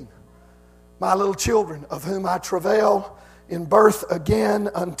 4:19. My little children, of whom I travail in birth again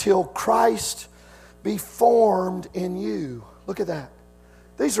until Christ be formed in you. Look at that.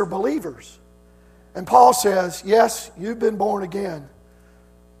 These are believers. And Paul says, yes, you've been born again,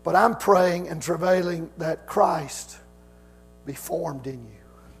 but I'm praying and travailing that Christ be formed in you.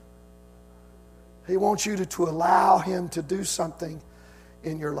 He wants you to allow Him to do something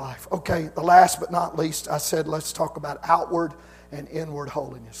in your life. Okay, the last but not least, I said let's talk about outward and inward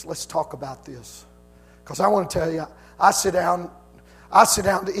holiness. Let's talk about this. Because I want to tell you, I sit down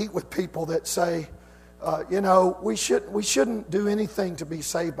to eat with people that say, we shouldn't do anything to be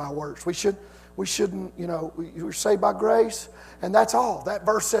saved by works. We shouldn't, you're saved by grace, and that's all. That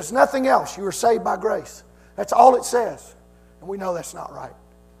verse says nothing else. You are saved by grace. That's all it says. And we know that's not right.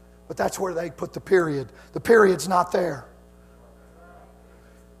 But that's where they put the period. The period's not there.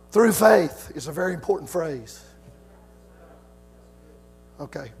 Through faith is a very important phrase.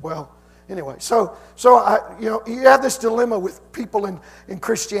 Okay, well, anyway, so you have this dilemma with people in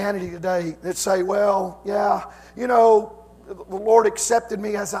Christianity today that say, well, yeah, the Lord accepted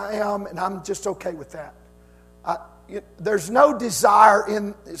me as I am, and I'm just okay with that. There's no desire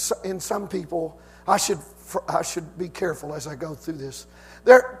in some people. I should be careful as I go through this.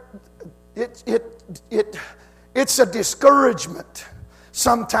 It's a discouragement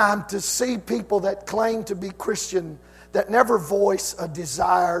sometimes to see people that claim to be Christian that never voice a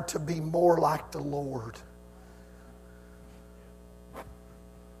desire to be more like the Lord.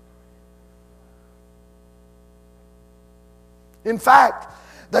 In fact,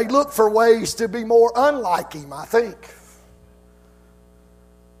 they look for ways to be more unlike Him, I think.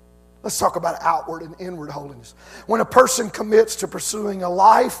 Let's talk about outward and inward holiness. When a person commits to pursuing a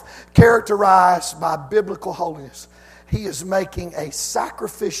life characterized by biblical holiness, he is making a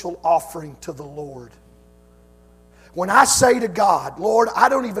sacrificial offering to the Lord. When I say to God, Lord, I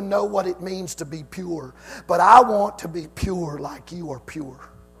don't even know what it means to be pure, but I want to be pure like you are pure.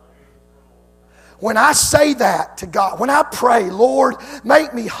 When I say that to God, when I pray, Lord,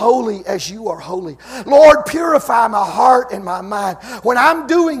 make me holy as you are holy. Lord, purify my heart and my mind. When I'm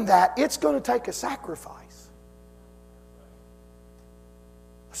doing that, it's going to take a sacrifice.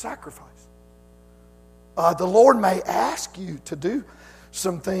 A sacrifice. The Lord may ask you to do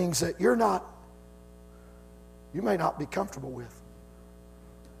some things that you may not be comfortable with.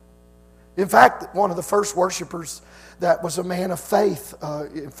 In fact, one of the first worshipers that was a man of faith,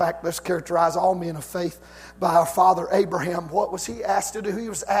 in fact, let's characterize all men of faith by our father Abraham. What was he asked to do? He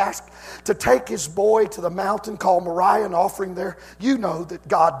was asked to take his boy to the mountain called Moriah, an offering there. You know that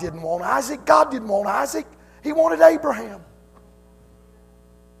God didn't want Isaac. God didn't want Isaac. He wanted Abraham.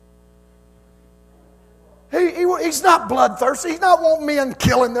 He's not bloodthirsty. He's not wanting men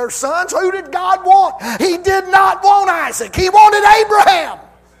killing their sons. Who did God want? He did not want Isaac. He wanted Abraham.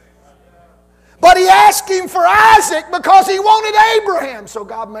 But He asked him for Isaac because He wanted Abraham. So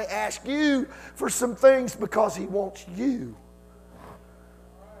God may ask you for some things because He wants you.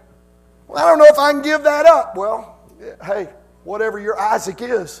 Well, I don't know if I can give that up. Well, hey, whatever your Isaac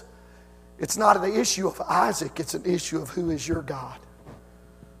is, it's not an issue of Isaac. It's an issue of who is your God.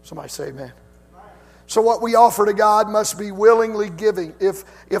 Somebody say amen. So what we offer to God must be willingly giving. If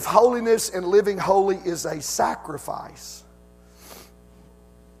holiness and living holy is a sacrifice.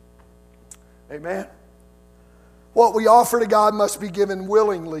 Amen. What we offer to God must be given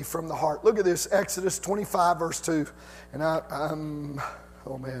willingly from the heart. Look at this, Exodus 25, verse 2. And I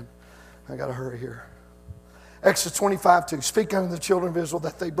got to hurry here. Exodus 25:2. Speak unto the children of Israel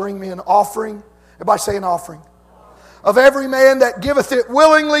that they bring me an offering. Everybody say an offering. Of every man that giveth it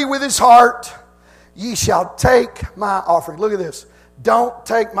willingly with his heart, ye shall take my offering. Look at this. Don't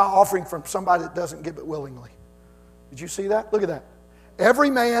take my offering from somebody that doesn't give it willingly. Did you see that? Look at that. Every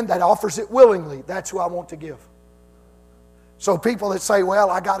man that offers it willingly, that's who I want to give. So people that say,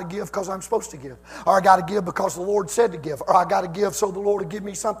 well, I got to give because I'm supposed to give. Or I got to give because the Lord said to give. Or I got to give so the Lord will give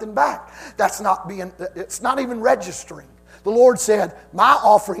me something back. It's not even registering. The Lord said, my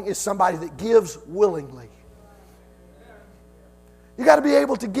offering is somebody that gives willingly. You got to be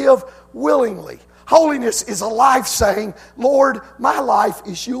able to give willingly. Holiness is a life saying, Lord, my life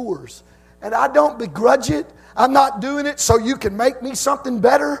is yours. And I don't begrudge it. I'm not doing it so you can make me something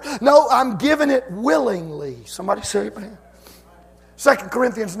better. No, I'm giving it willingly. Somebody say amen. 2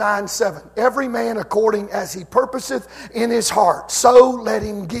 Corinthians 9:7. Every man according as he purposeth in his heart, so let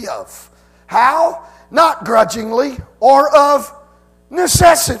him give. How? Not grudgingly or of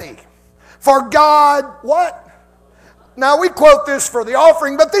necessity. For God, what? Now we quote this for the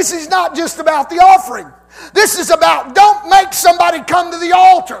offering, but this is not just about the offering. This is about don't make somebody come to the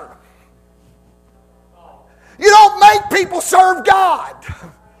altar. You don't make people serve God.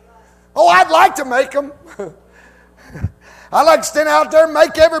 Oh, I'd like to make them. I'd like to stand out there and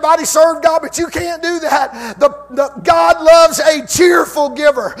make everybody serve God, but you can't do that. God loves a cheerful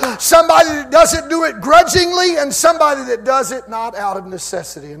giver. Somebody that doesn't do it grudgingly and somebody that does it not out of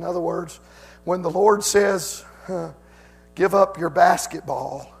necessity. In other words, when the Lord says, give up your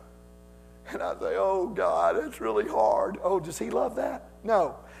basketball, and I say, oh God, it's really hard. Oh, does He love that?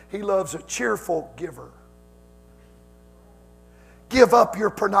 No, He loves a cheerful giver. Give up your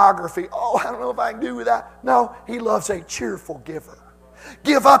pornography. Oh, I don't know if I can do that. No, He loves a cheerful giver.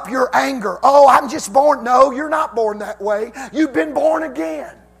 Give up your anger. Oh, I'm just born. No, you're not born that way. You've been born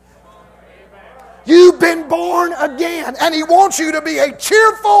again. You've been born again. And He wants you to be a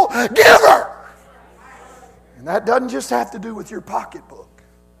cheerful giver. And that doesn't just have to do with your pocketbook.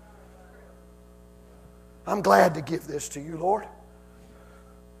 I'm glad to give this to you, Lord.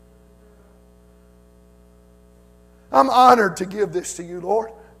 I'm honored to give this to you, Lord.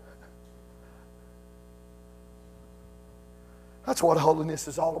 That's what holiness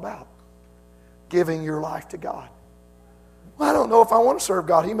is all about. Giving your life to God. Well, I don't know if I want to serve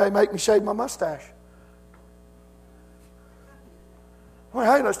God. He may make me shave my mustache.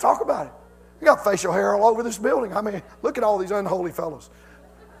 Well, hey, let's talk about it. You got facial hair all over this building. I mean, look at all these unholy fellows.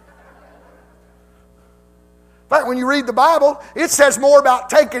 In fact, when you read the Bible, it says more about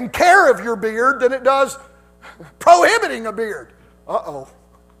taking care of your beard than it does prohibiting a beard. Uh-oh.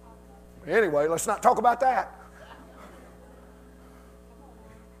 Anyway, let's not talk about that.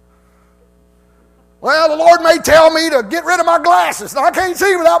 Well, the Lord may tell me to get rid of my glasses. Now, I can't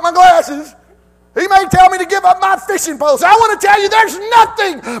see without my glasses. He may tell me to give up my fishing poles. I want to tell you there's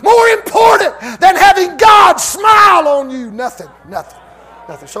nothing more important than having God smile on you. Nothing.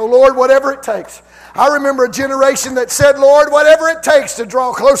 So, Lord, whatever it takes. I remember a generation that said, Lord, whatever it takes to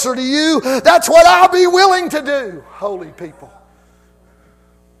draw closer to you, that's what I'll be willing to do. Holy people.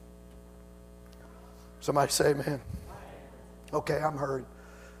 Somebody say amen. Okay, I'm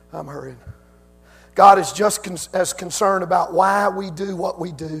hurrying. God is just as concerned about why we do what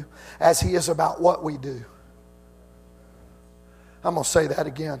we do as He is about what we do. I'm going to say that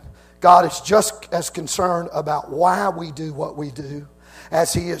again. God is just as concerned about why we do what we do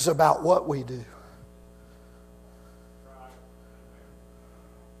as He is about what we do.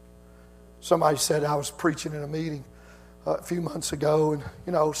 Somebody said I was preaching in a meeting a few months ago,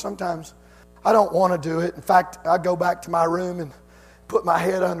 and sometimes I don't want to do it. In fact, I go back to my room and put my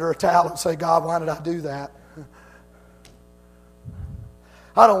head under a towel and say, God, why did I do that?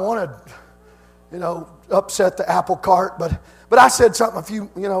 I don't want to, upset the apple cart, but I said something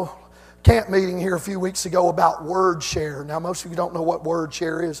camp meeting here a few weeks ago about WordShare. Now, most of you don't know what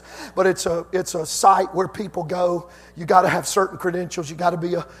WordShare is, but it's a site where people go. You got to have certain credentials. You got to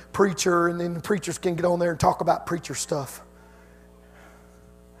be a preacher, and then the preachers can get on there and talk about preacher stuff.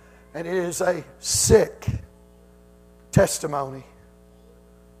 And it is a sick testimony.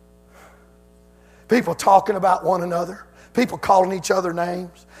 People talking about one another. People calling each other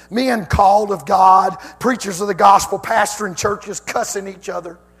names. Men called of God. Preachers of the gospel pastoring churches cussing each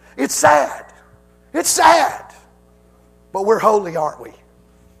other. It's sad. It's sad. But we're holy, aren't we?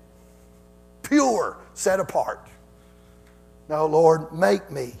 Pure, set apart. No, Lord,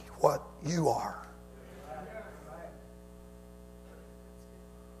 make me what you are.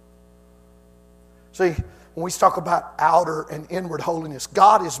 See, when we talk about outer and inward holiness,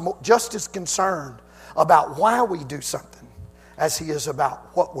 God is just as concerned about why we do something as He is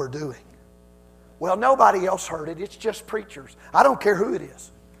about what we're doing. Well, nobody else heard it. It's just preachers. I don't care who it is.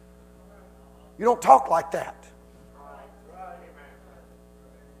 You don't talk like that.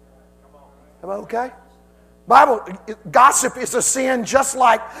 Am I okay? Bible, gossip is a sin just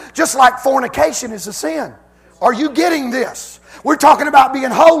like fornication is a sin. Are you getting this? We're talking about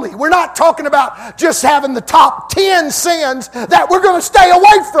being holy. We're not talking about just having the top 10 sins that we're going to stay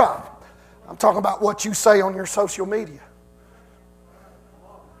away from. I'm talking about what you say on your social media.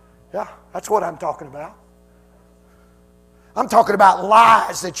 Yeah, that's what I'm talking about. I'm talking about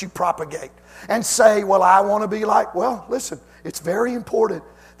lies that you propagate and say, well, I want to be like, well, listen, it's very important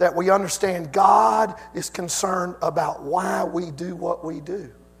that we understand God is concerned about why we do what we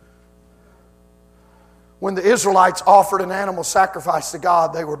do. When the Israelites offered an animal sacrifice to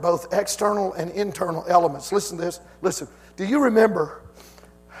God, they were both external and internal elements. Listen to this. Listen, do you remember,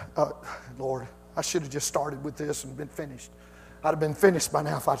 Lord, I should have just started with this and been finished. I'd have been finished by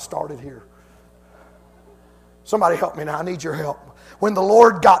now if I'd started here. Somebody help me now. I need your help. When the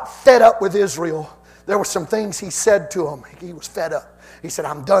Lord got fed up with Israel, there were some things He said to them. He was fed up. He said,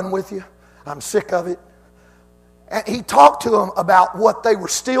 I'm done with you. I'm sick of it. And He talked to them about what they were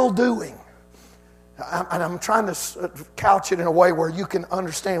still doing. And I'm trying to couch it in a way where you can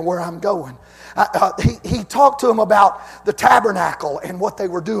understand where I'm going. He talked to them about the tabernacle and what they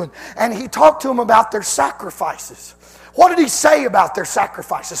were doing. And He talked to them about their sacrifices. What did He say about their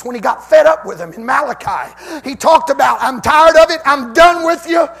sacrifices when He got fed up with them in Malachi? He talked about, I'm tired of it, I'm done with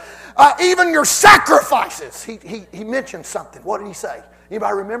you. Even your sacrifices. He mentioned something. What did He say?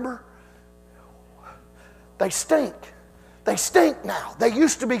 Anybody remember? They stink. They stink now. They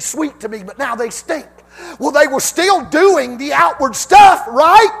used to be sweet to me, but now they stink. Well, they were still doing the outward stuff,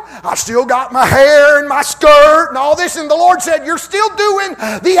 right? I still got my hair and my skirt and all this, and the Lord said, you're still doing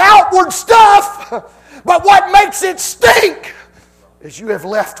the outward stuff, but what makes it stink is you have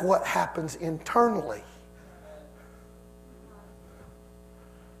left what happens internally.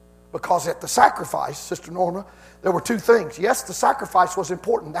 Because at the sacrifice, Sister Norma, there were two things. Yes, the sacrifice was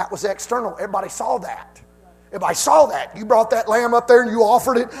important. That was external. Everybody saw that. Everybody saw that. You brought that lamb up there and you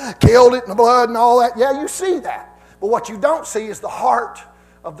offered it, killed it in the blood and all that. Yeah, you see that. But what you don't see is the heart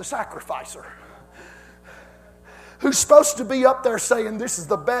of the sacrificer, who's supposed to be up there saying, this is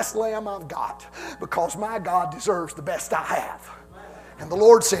the best lamb I've got because my God deserves the best I have. And the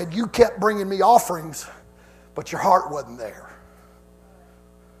Lord said, you kept bringing me offerings, but your heart wasn't there.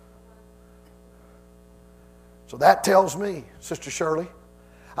 So that tells me, Sister Shirley,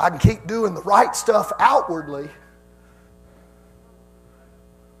 I can keep doing the right stuff outwardly.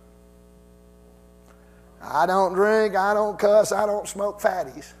 I don't drink, I don't cuss, I don't smoke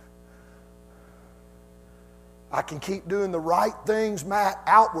fatties. I can keep doing the right things, Matt,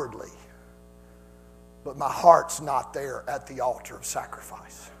 outwardly, but my heart's not there at the altar of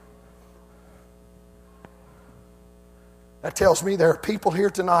sacrifice. That tells me there are people here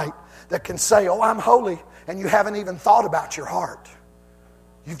tonight that can say, oh, I'm holy, and you haven't even thought about your heart.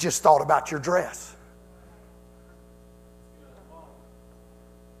 You've just thought about your dress.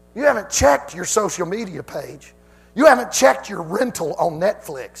 You haven't checked your social media page. You haven't checked your rental on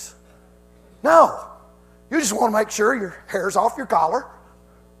Netflix. No. You just want to make sure your hair's off your collar.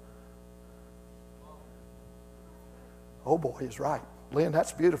 Oh boy is right. Lynn,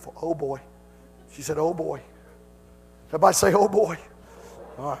 that's beautiful. Oh boy. She said, oh boy. Everybody say, oh boy.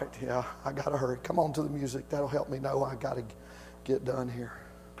 All right, yeah, I got to hurry. Come on to the music. That'll help me know I got to get done here.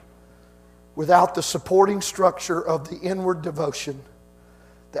 Without the supporting structure of the inward devotion,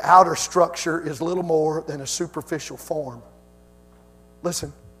 the outer structure is little more than a superficial form.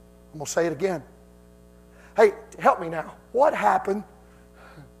 Listen, I'm going to say it again. Hey, help me now. What happened?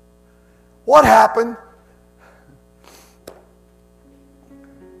 What happened?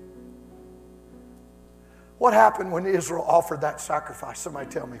 What happened when Israel offered that sacrifice? Somebody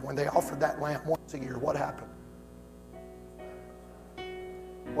tell me. When they offered that lamb once a year, what happened?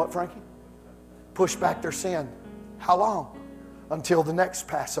 What, Frankie? Push back their sin. How long? Until the next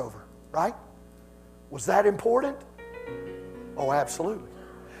Passover, right? Was that important? Oh, absolutely.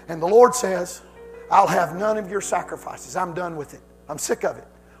 And the Lord says, I'll have none of your sacrifices. I'm done with it. I'm sick of it.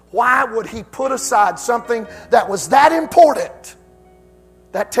 Why would He put aside something that was that important?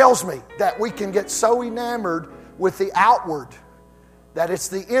 That tells me that we can get so enamored with the outward that it's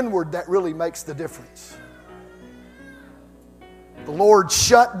the inward that really makes the difference. The Lord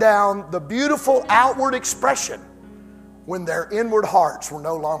shut down the beautiful outward expression when their inward hearts were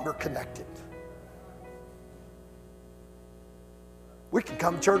no longer connected. We can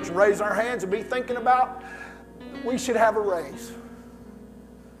come to church and raise our hands and be thinking about we should have a raise.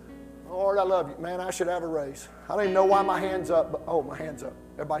 Lord, I love you. Man, I should have a raise. I don't even know why my hand's up, but my hand's up.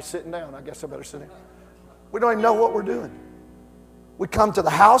 Everybody's sitting down. I guess I better sit down. We don't even know what we're doing. We come to the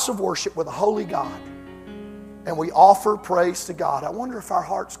house of worship with a holy God, and we offer praise to God. I wonder if our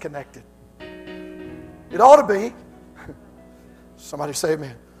heart's connected. It ought to be. Somebody say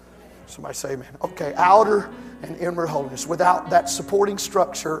amen. Somebody say amen. Okay, outer and inward holiness. Without that supporting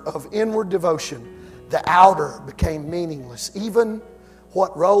structure of inward devotion, the outer became meaningless. Even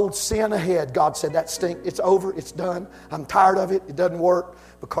what rolled sin ahead, God said, that stink, it's over, it's done. I'm tired of it, it doesn't work,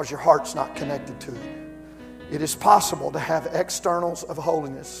 because your heart's not connected to it. It is possible to have externals of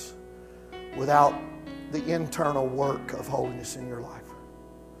holiness without the internal work of holiness in your life.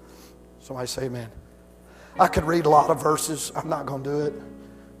 Somebody say amen. I could read a lot of verses. I'm not going to do it.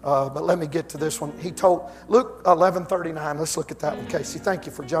 But let me get to this one. He told, Luke 11:39. Let's look at that one, Casey. Thank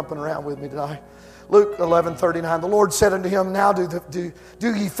you for jumping around with me tonight. Luke 11:39. The Lord said unto him, now do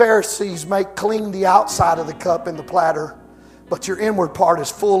ye Pharisees make clean the outside of the cup and the platter, but your inward part is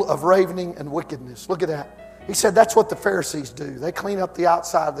full of ravening and wickedness. Look at that. He said that's what the Pharisees do. They clean up the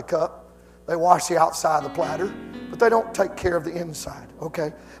outside of the cup. They wash the outside of the platter, but they don't take care of the inside.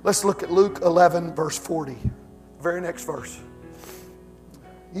 Okay, let's look at Luke 11, verse 40. Very next verse.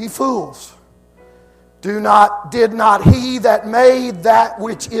 Ye fools, did not he that made that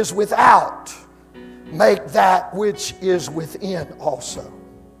which is without make that which is within also?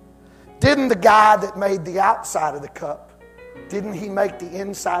 Didn't the guy that made the outside of the cup, didn't he make the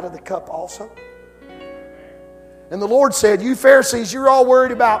inside of the cup also? And the Lord said, you Pharisees, you're all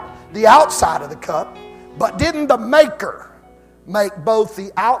worried about the outside of the cup, but didn't the maker make both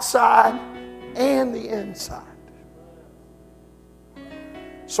the outside and the inside?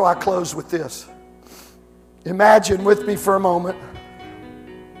 So I close with this. Imagine with me for a moment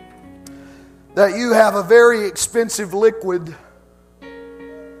that you have a very expensive liquid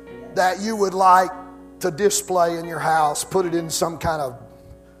that you would like to display in your house, put it in some kind of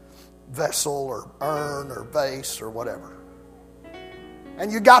vessel or urn or vase or whatever.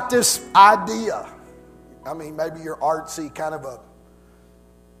 And you got this idea. I mean, maybe you're artsy kind of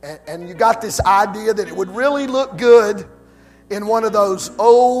and you got this idea that it would really look good in one of those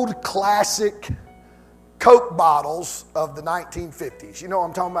old classic Coke bottles of the 1950s. You know what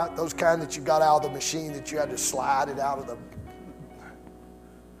I'm talking about? Those kind that you got out of the machine that you had to slide it out of the...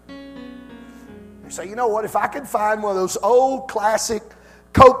 You say, you know what? If I could find one of those old classic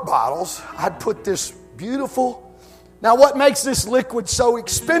Coke bottles, I'd put this beautiful... Now, what makes this liquid so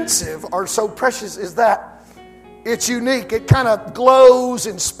expensive or so precious is that it's unique. It kind of glows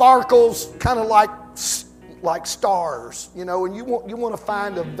and sparkles, kind of like stars, you know, and you want to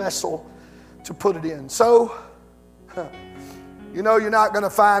find a vessel to put it in. So, you know, you're not going to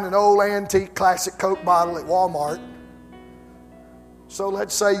find an old antique classic Coke bottle at Walmart. So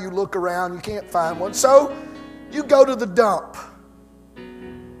let's say you look around, you can't find one. So you go to the dump.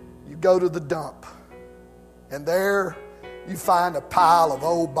 You go to the dump. And there you find a pile of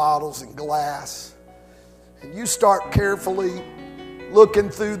old bottles and glass. And you start carefully looking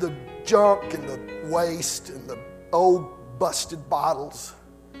through the junk and the waste and the old busted bottles.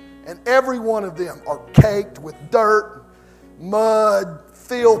 And every one of them are caked with dirt, mud,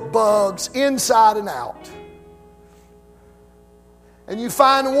 filth, bugs, inside and out. And you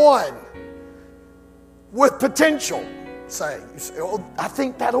find one with potential, say, you say, oh, I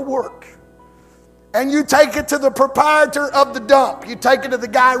think that'll work. And you take it to the proprietor of the dump. You take it to the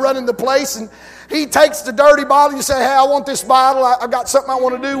guy running the place, and he takes the dirty bottle. You say, hey, I want this bottle. I've got something I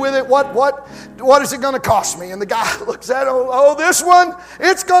want to do with it. What is it going to cost me? And the guy looks at it. Oh, this one,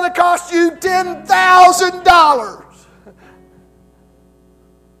 it's going to cost you $10,000.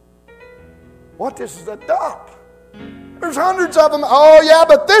 What? This is a dump. There's hundreds of them. Oh, yeah,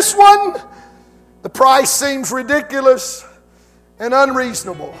 but this one, the price seems ridiculous and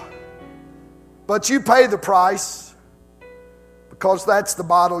unreasonable. But you pay the price because that's the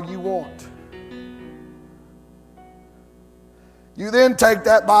bottle you want. You then take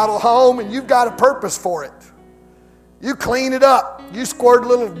that bottle home and you've got a purpose for it. You clean it up. You squirt a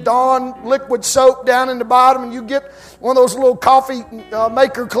little Dawn liquid soap down in the bottom, and you get one of those little coffee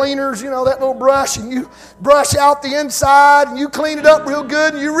maker cleaners, you know, that little brush, and you brush out the inside and you clean it up real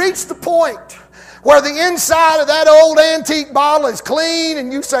good, and you reach the point where the inside of that old antique bottle is clean,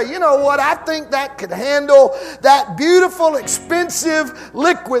 and you say, you know what, I think that could handle that beautiful, expensive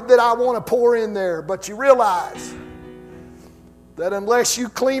liquid that I want to pour in there. But you realize that unless you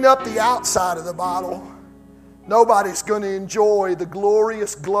clean up the outside of the bottle, nobody's going to enjoy the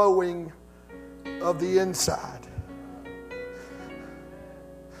glorious glowing of the inside.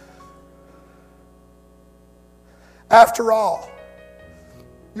 After all,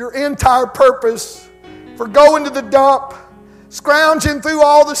 your entire purpose for going to the dump, scrounging through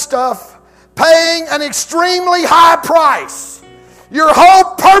all the stuff, paying an extremely high price. Your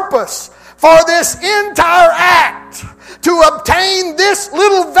whole purpose for this entire act to obtain this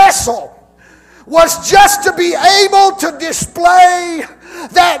little vessel was just to be able to display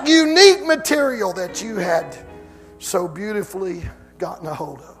that unique material that you had so beautifully gotten a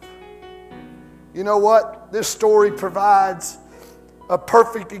hold of. You know what? This story provides a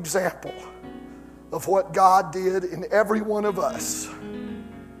perfect example of what God did in every one of us.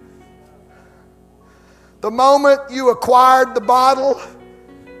 The moment you acquired the bottle,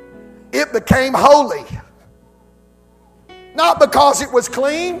 it became holy. Not because it was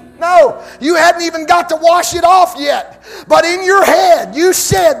clean. No, you hadn't even got to wash it off yet. But in your head, you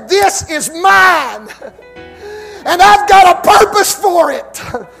said, this is mine. And I've got a purpose for it.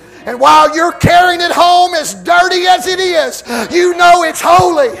 And while you're carrying it home as dirty as it is, you know it's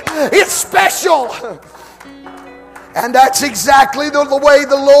holy. It's special. And that's exactly the way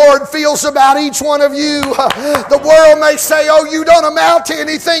the Lord feels about each one of you. The world may say, oh, you don't amount to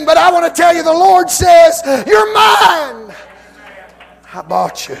anything. But I want to tell you, the Lord says, you're mine. I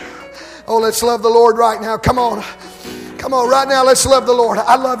bought you. Oh, let's love the Lord right now. Come on. Come on, right now, let's love the Lord.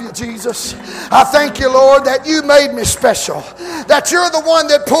 I love you, Jesus. I thank you, Lord, that you made me special. That you're the one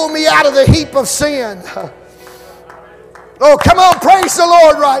that pulled me out of the heap of sin. Oh, come on, praise the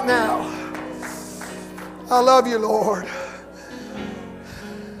Lord right now. I love you, Lord.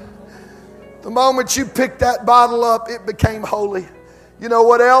 The moment you picked that bottle up, it became holy. You know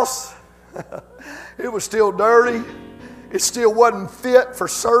what else? It was still dirty. It still wasn't fit for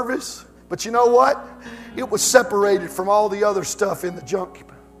service. But you know what? It was separated from all the other stuff in the junk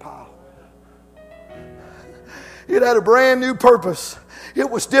pile. It had a brand new purpose. It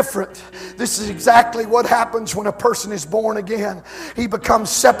was different. This is exactly what happens when a person is born again. He becomes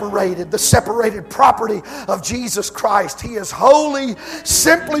separated, the separated property of Jesus Christ. He is holy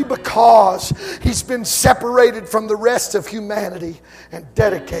simply because he's been separated from the rest of humanity and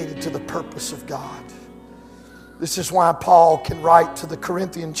dedicated to the purpose of God. This is why Paul can write to the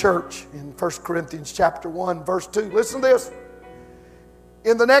Corinthian church in 1 Corinthians chapter 1, verse 2. Listen to this.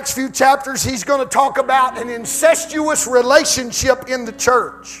 In the next few chapters, he's going to talk about an incestuous relationship in the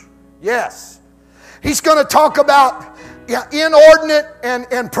church. Yes. He's going to talk about inordinate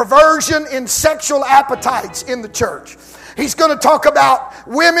and perversion in sexual appetites in the church. He's going to talk about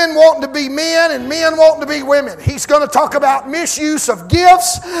women wanting to be men and men wanting to be women. He's going to talk about misuse of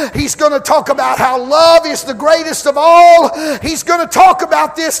gifts. He's going to talk about how love is the greatest of all. He's going to talk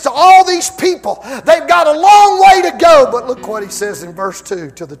about this to all these people. They've got a long way to go. But look what he says in verse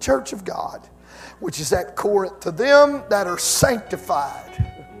 2. To the church of God, which is at Corinth, to them that are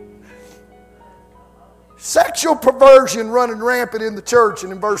sanctified. Sexual perversion running rampant in the church.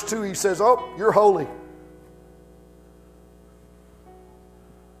 And in verse 2 he says, oh, you're holy.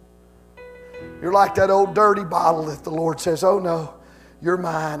 You're like that old dirty bottle that the Lord says, oh no, you're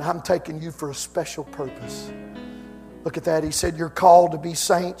mine. I'm taking you for a special purpose. Look at that. He said you're called to be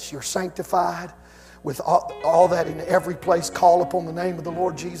saints. You're sanctified. With all that in every place, call upon the name of the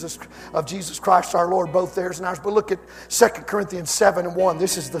Lord Jesus, of Jesus Christ our Lord, both theirs and ours. But look at 2 Corinthians 7:1.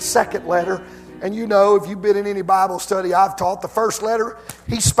 This is the second letter. And you know, if you've been in any Bible study I've taught, the first letter,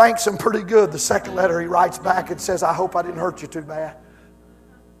 he spanks them pretty good. The second letter, he writes back and says, I hope I didn't hurt you too bad.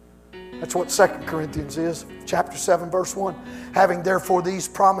 That's what 2 Corinthians is. Chapter 7, verse 1. Having therefore these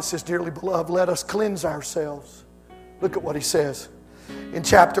promises, dearly beloved, let us cleanse ourselves. Look at what he says. In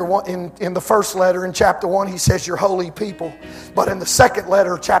chapter 1, in the first letter, in chapter 1, he says you're holy people. But in the second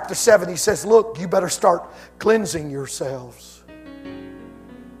letter, chapter 7, he says, look, you better start cleansing yourselves.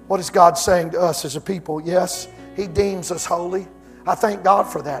 What is God saying to us as a people? Yes, he deems us holy. I thank God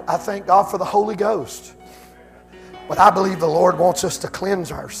for that. I thank God for the Holy Ghost. But I believe the Lord wants us to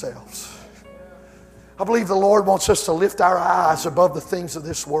cleanse ourselves. I believe the Lord wants us to lift our eyes above the things of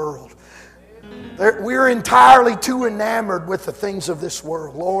this world. We're entirely too enamored with the things of this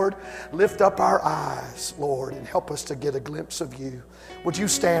world. Lord, lift up our eyes, Lord, and help us to get a glimpse of you. Would you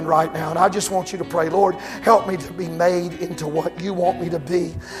stand right now? And I just want you to pray, Lord, help me to be made into what you want me to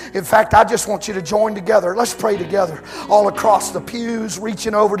be. In fact, I just want you to join together. Let's pray together all across the pews,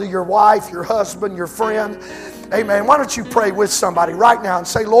 reaching over to your wife, your husband, your friend. Amen. Why don't you pray with somebody right now and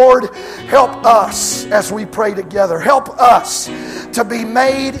say, Lord, help us as we pray together. Help us to be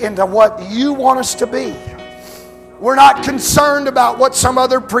made into what you want us to be. We're not concerned about what some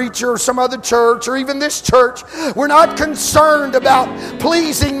other preacher or some other church or even this church. We're not concerned about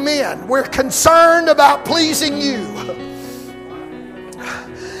pleasing men. We're concerned about pleasing you.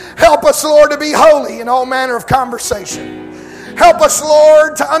 Help us, Lord, to be holy in all manner of conversation. Help us,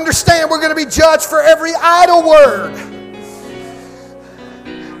 Lord, to understand we're going to be judged for every idle word.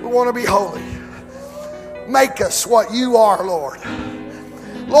 We want to be holy. Make us what you are, Lord.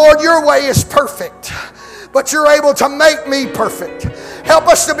 Lord, your way is perfect, but you're able to make me perfect. Help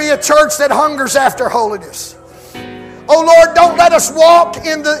us to be a church that hungers after holiness. Oh Lord, don't let us walk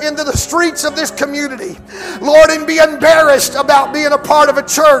into the streets of this community, Lord, and be embarrassed about being a part of a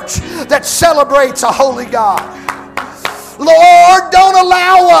church that celebrates a holy God. Lord, don't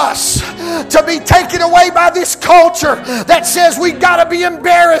allow us to be taken away by this culture that says we've got to be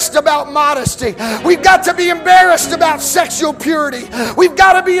embarrassed about modesty. We've got to be embarrassed about sexual purity. We've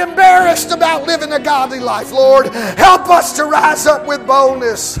got to be embarrassed about living a godly life. Lord, help us to rise up with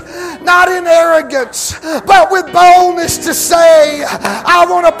boldness, not in arrogance, but with boldness to say, I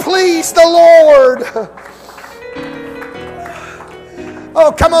want to please the Lord.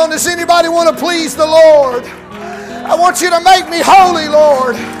 Oh, come on, does anybody want to please the Lord? I want you to make me holy,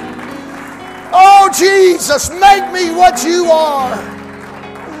 Lord. Oh, Jesus, make me what you are.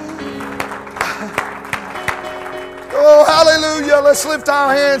 Oh, hallelujah. Let's lift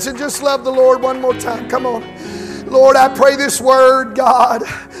our hands and just love the Lord one more time. Come on. Lord, I pray this word, God,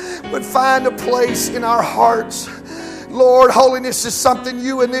 would find a place in our hearts. Lord, holiness is something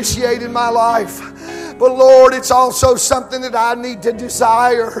you initiate in my life. But Lord, it's also something that I need to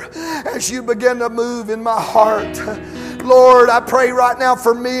desire as you begin to move in my heart. Lord, I pray right now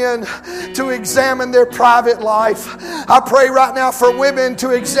for men to examine their private life. I pray right now for women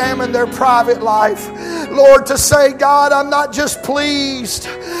to examine their private life. Lord, to say, God, I'm not just pleased,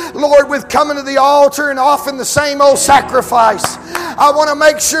 Lord, with coming to the altar and offering the same old sacrifice. I want to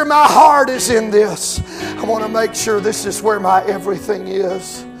make sure my heart is in this. I want to make sure this is where my everything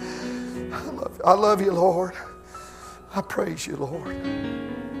is. I love you, Lord. I praise you, Lord.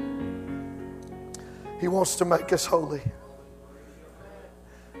 He wants to make us holy.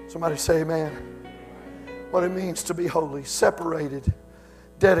 Somebody say amen. What it means to be holy, separated,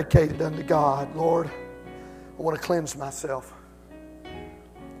 dedicated unto God. Lord, I want to cleanse myself.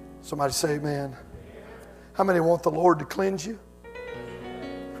 Somebody say amen. How many want the Lord to cleanse you?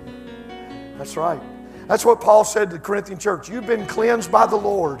 That's right. That's what Paul said to the Corinthian church. You've been cleansed by the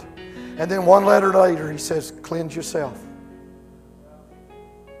Lord. And then one letter later, he says, cleanse yourself.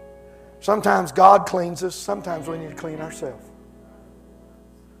 Sometimes God cleans us. Sometimes we need to clean ourselves.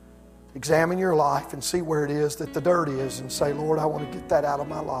 Examine your life and see where it is that the dirt is and say, Lord, I want to get that out of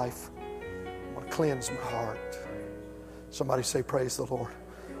my life. I want to cleanse my heart. Somebody say, praise the Lord.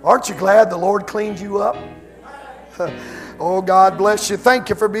 Aren't you glad the Lord cleaned you up? Oh, God bless you. Thank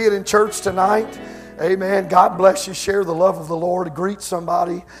you for being in church tonight. Amen. God bless you. Share the love of the Lord. Greet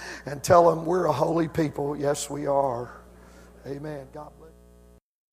somebody and tell them we're a holy people. Yes, we are. Amen. God bless you.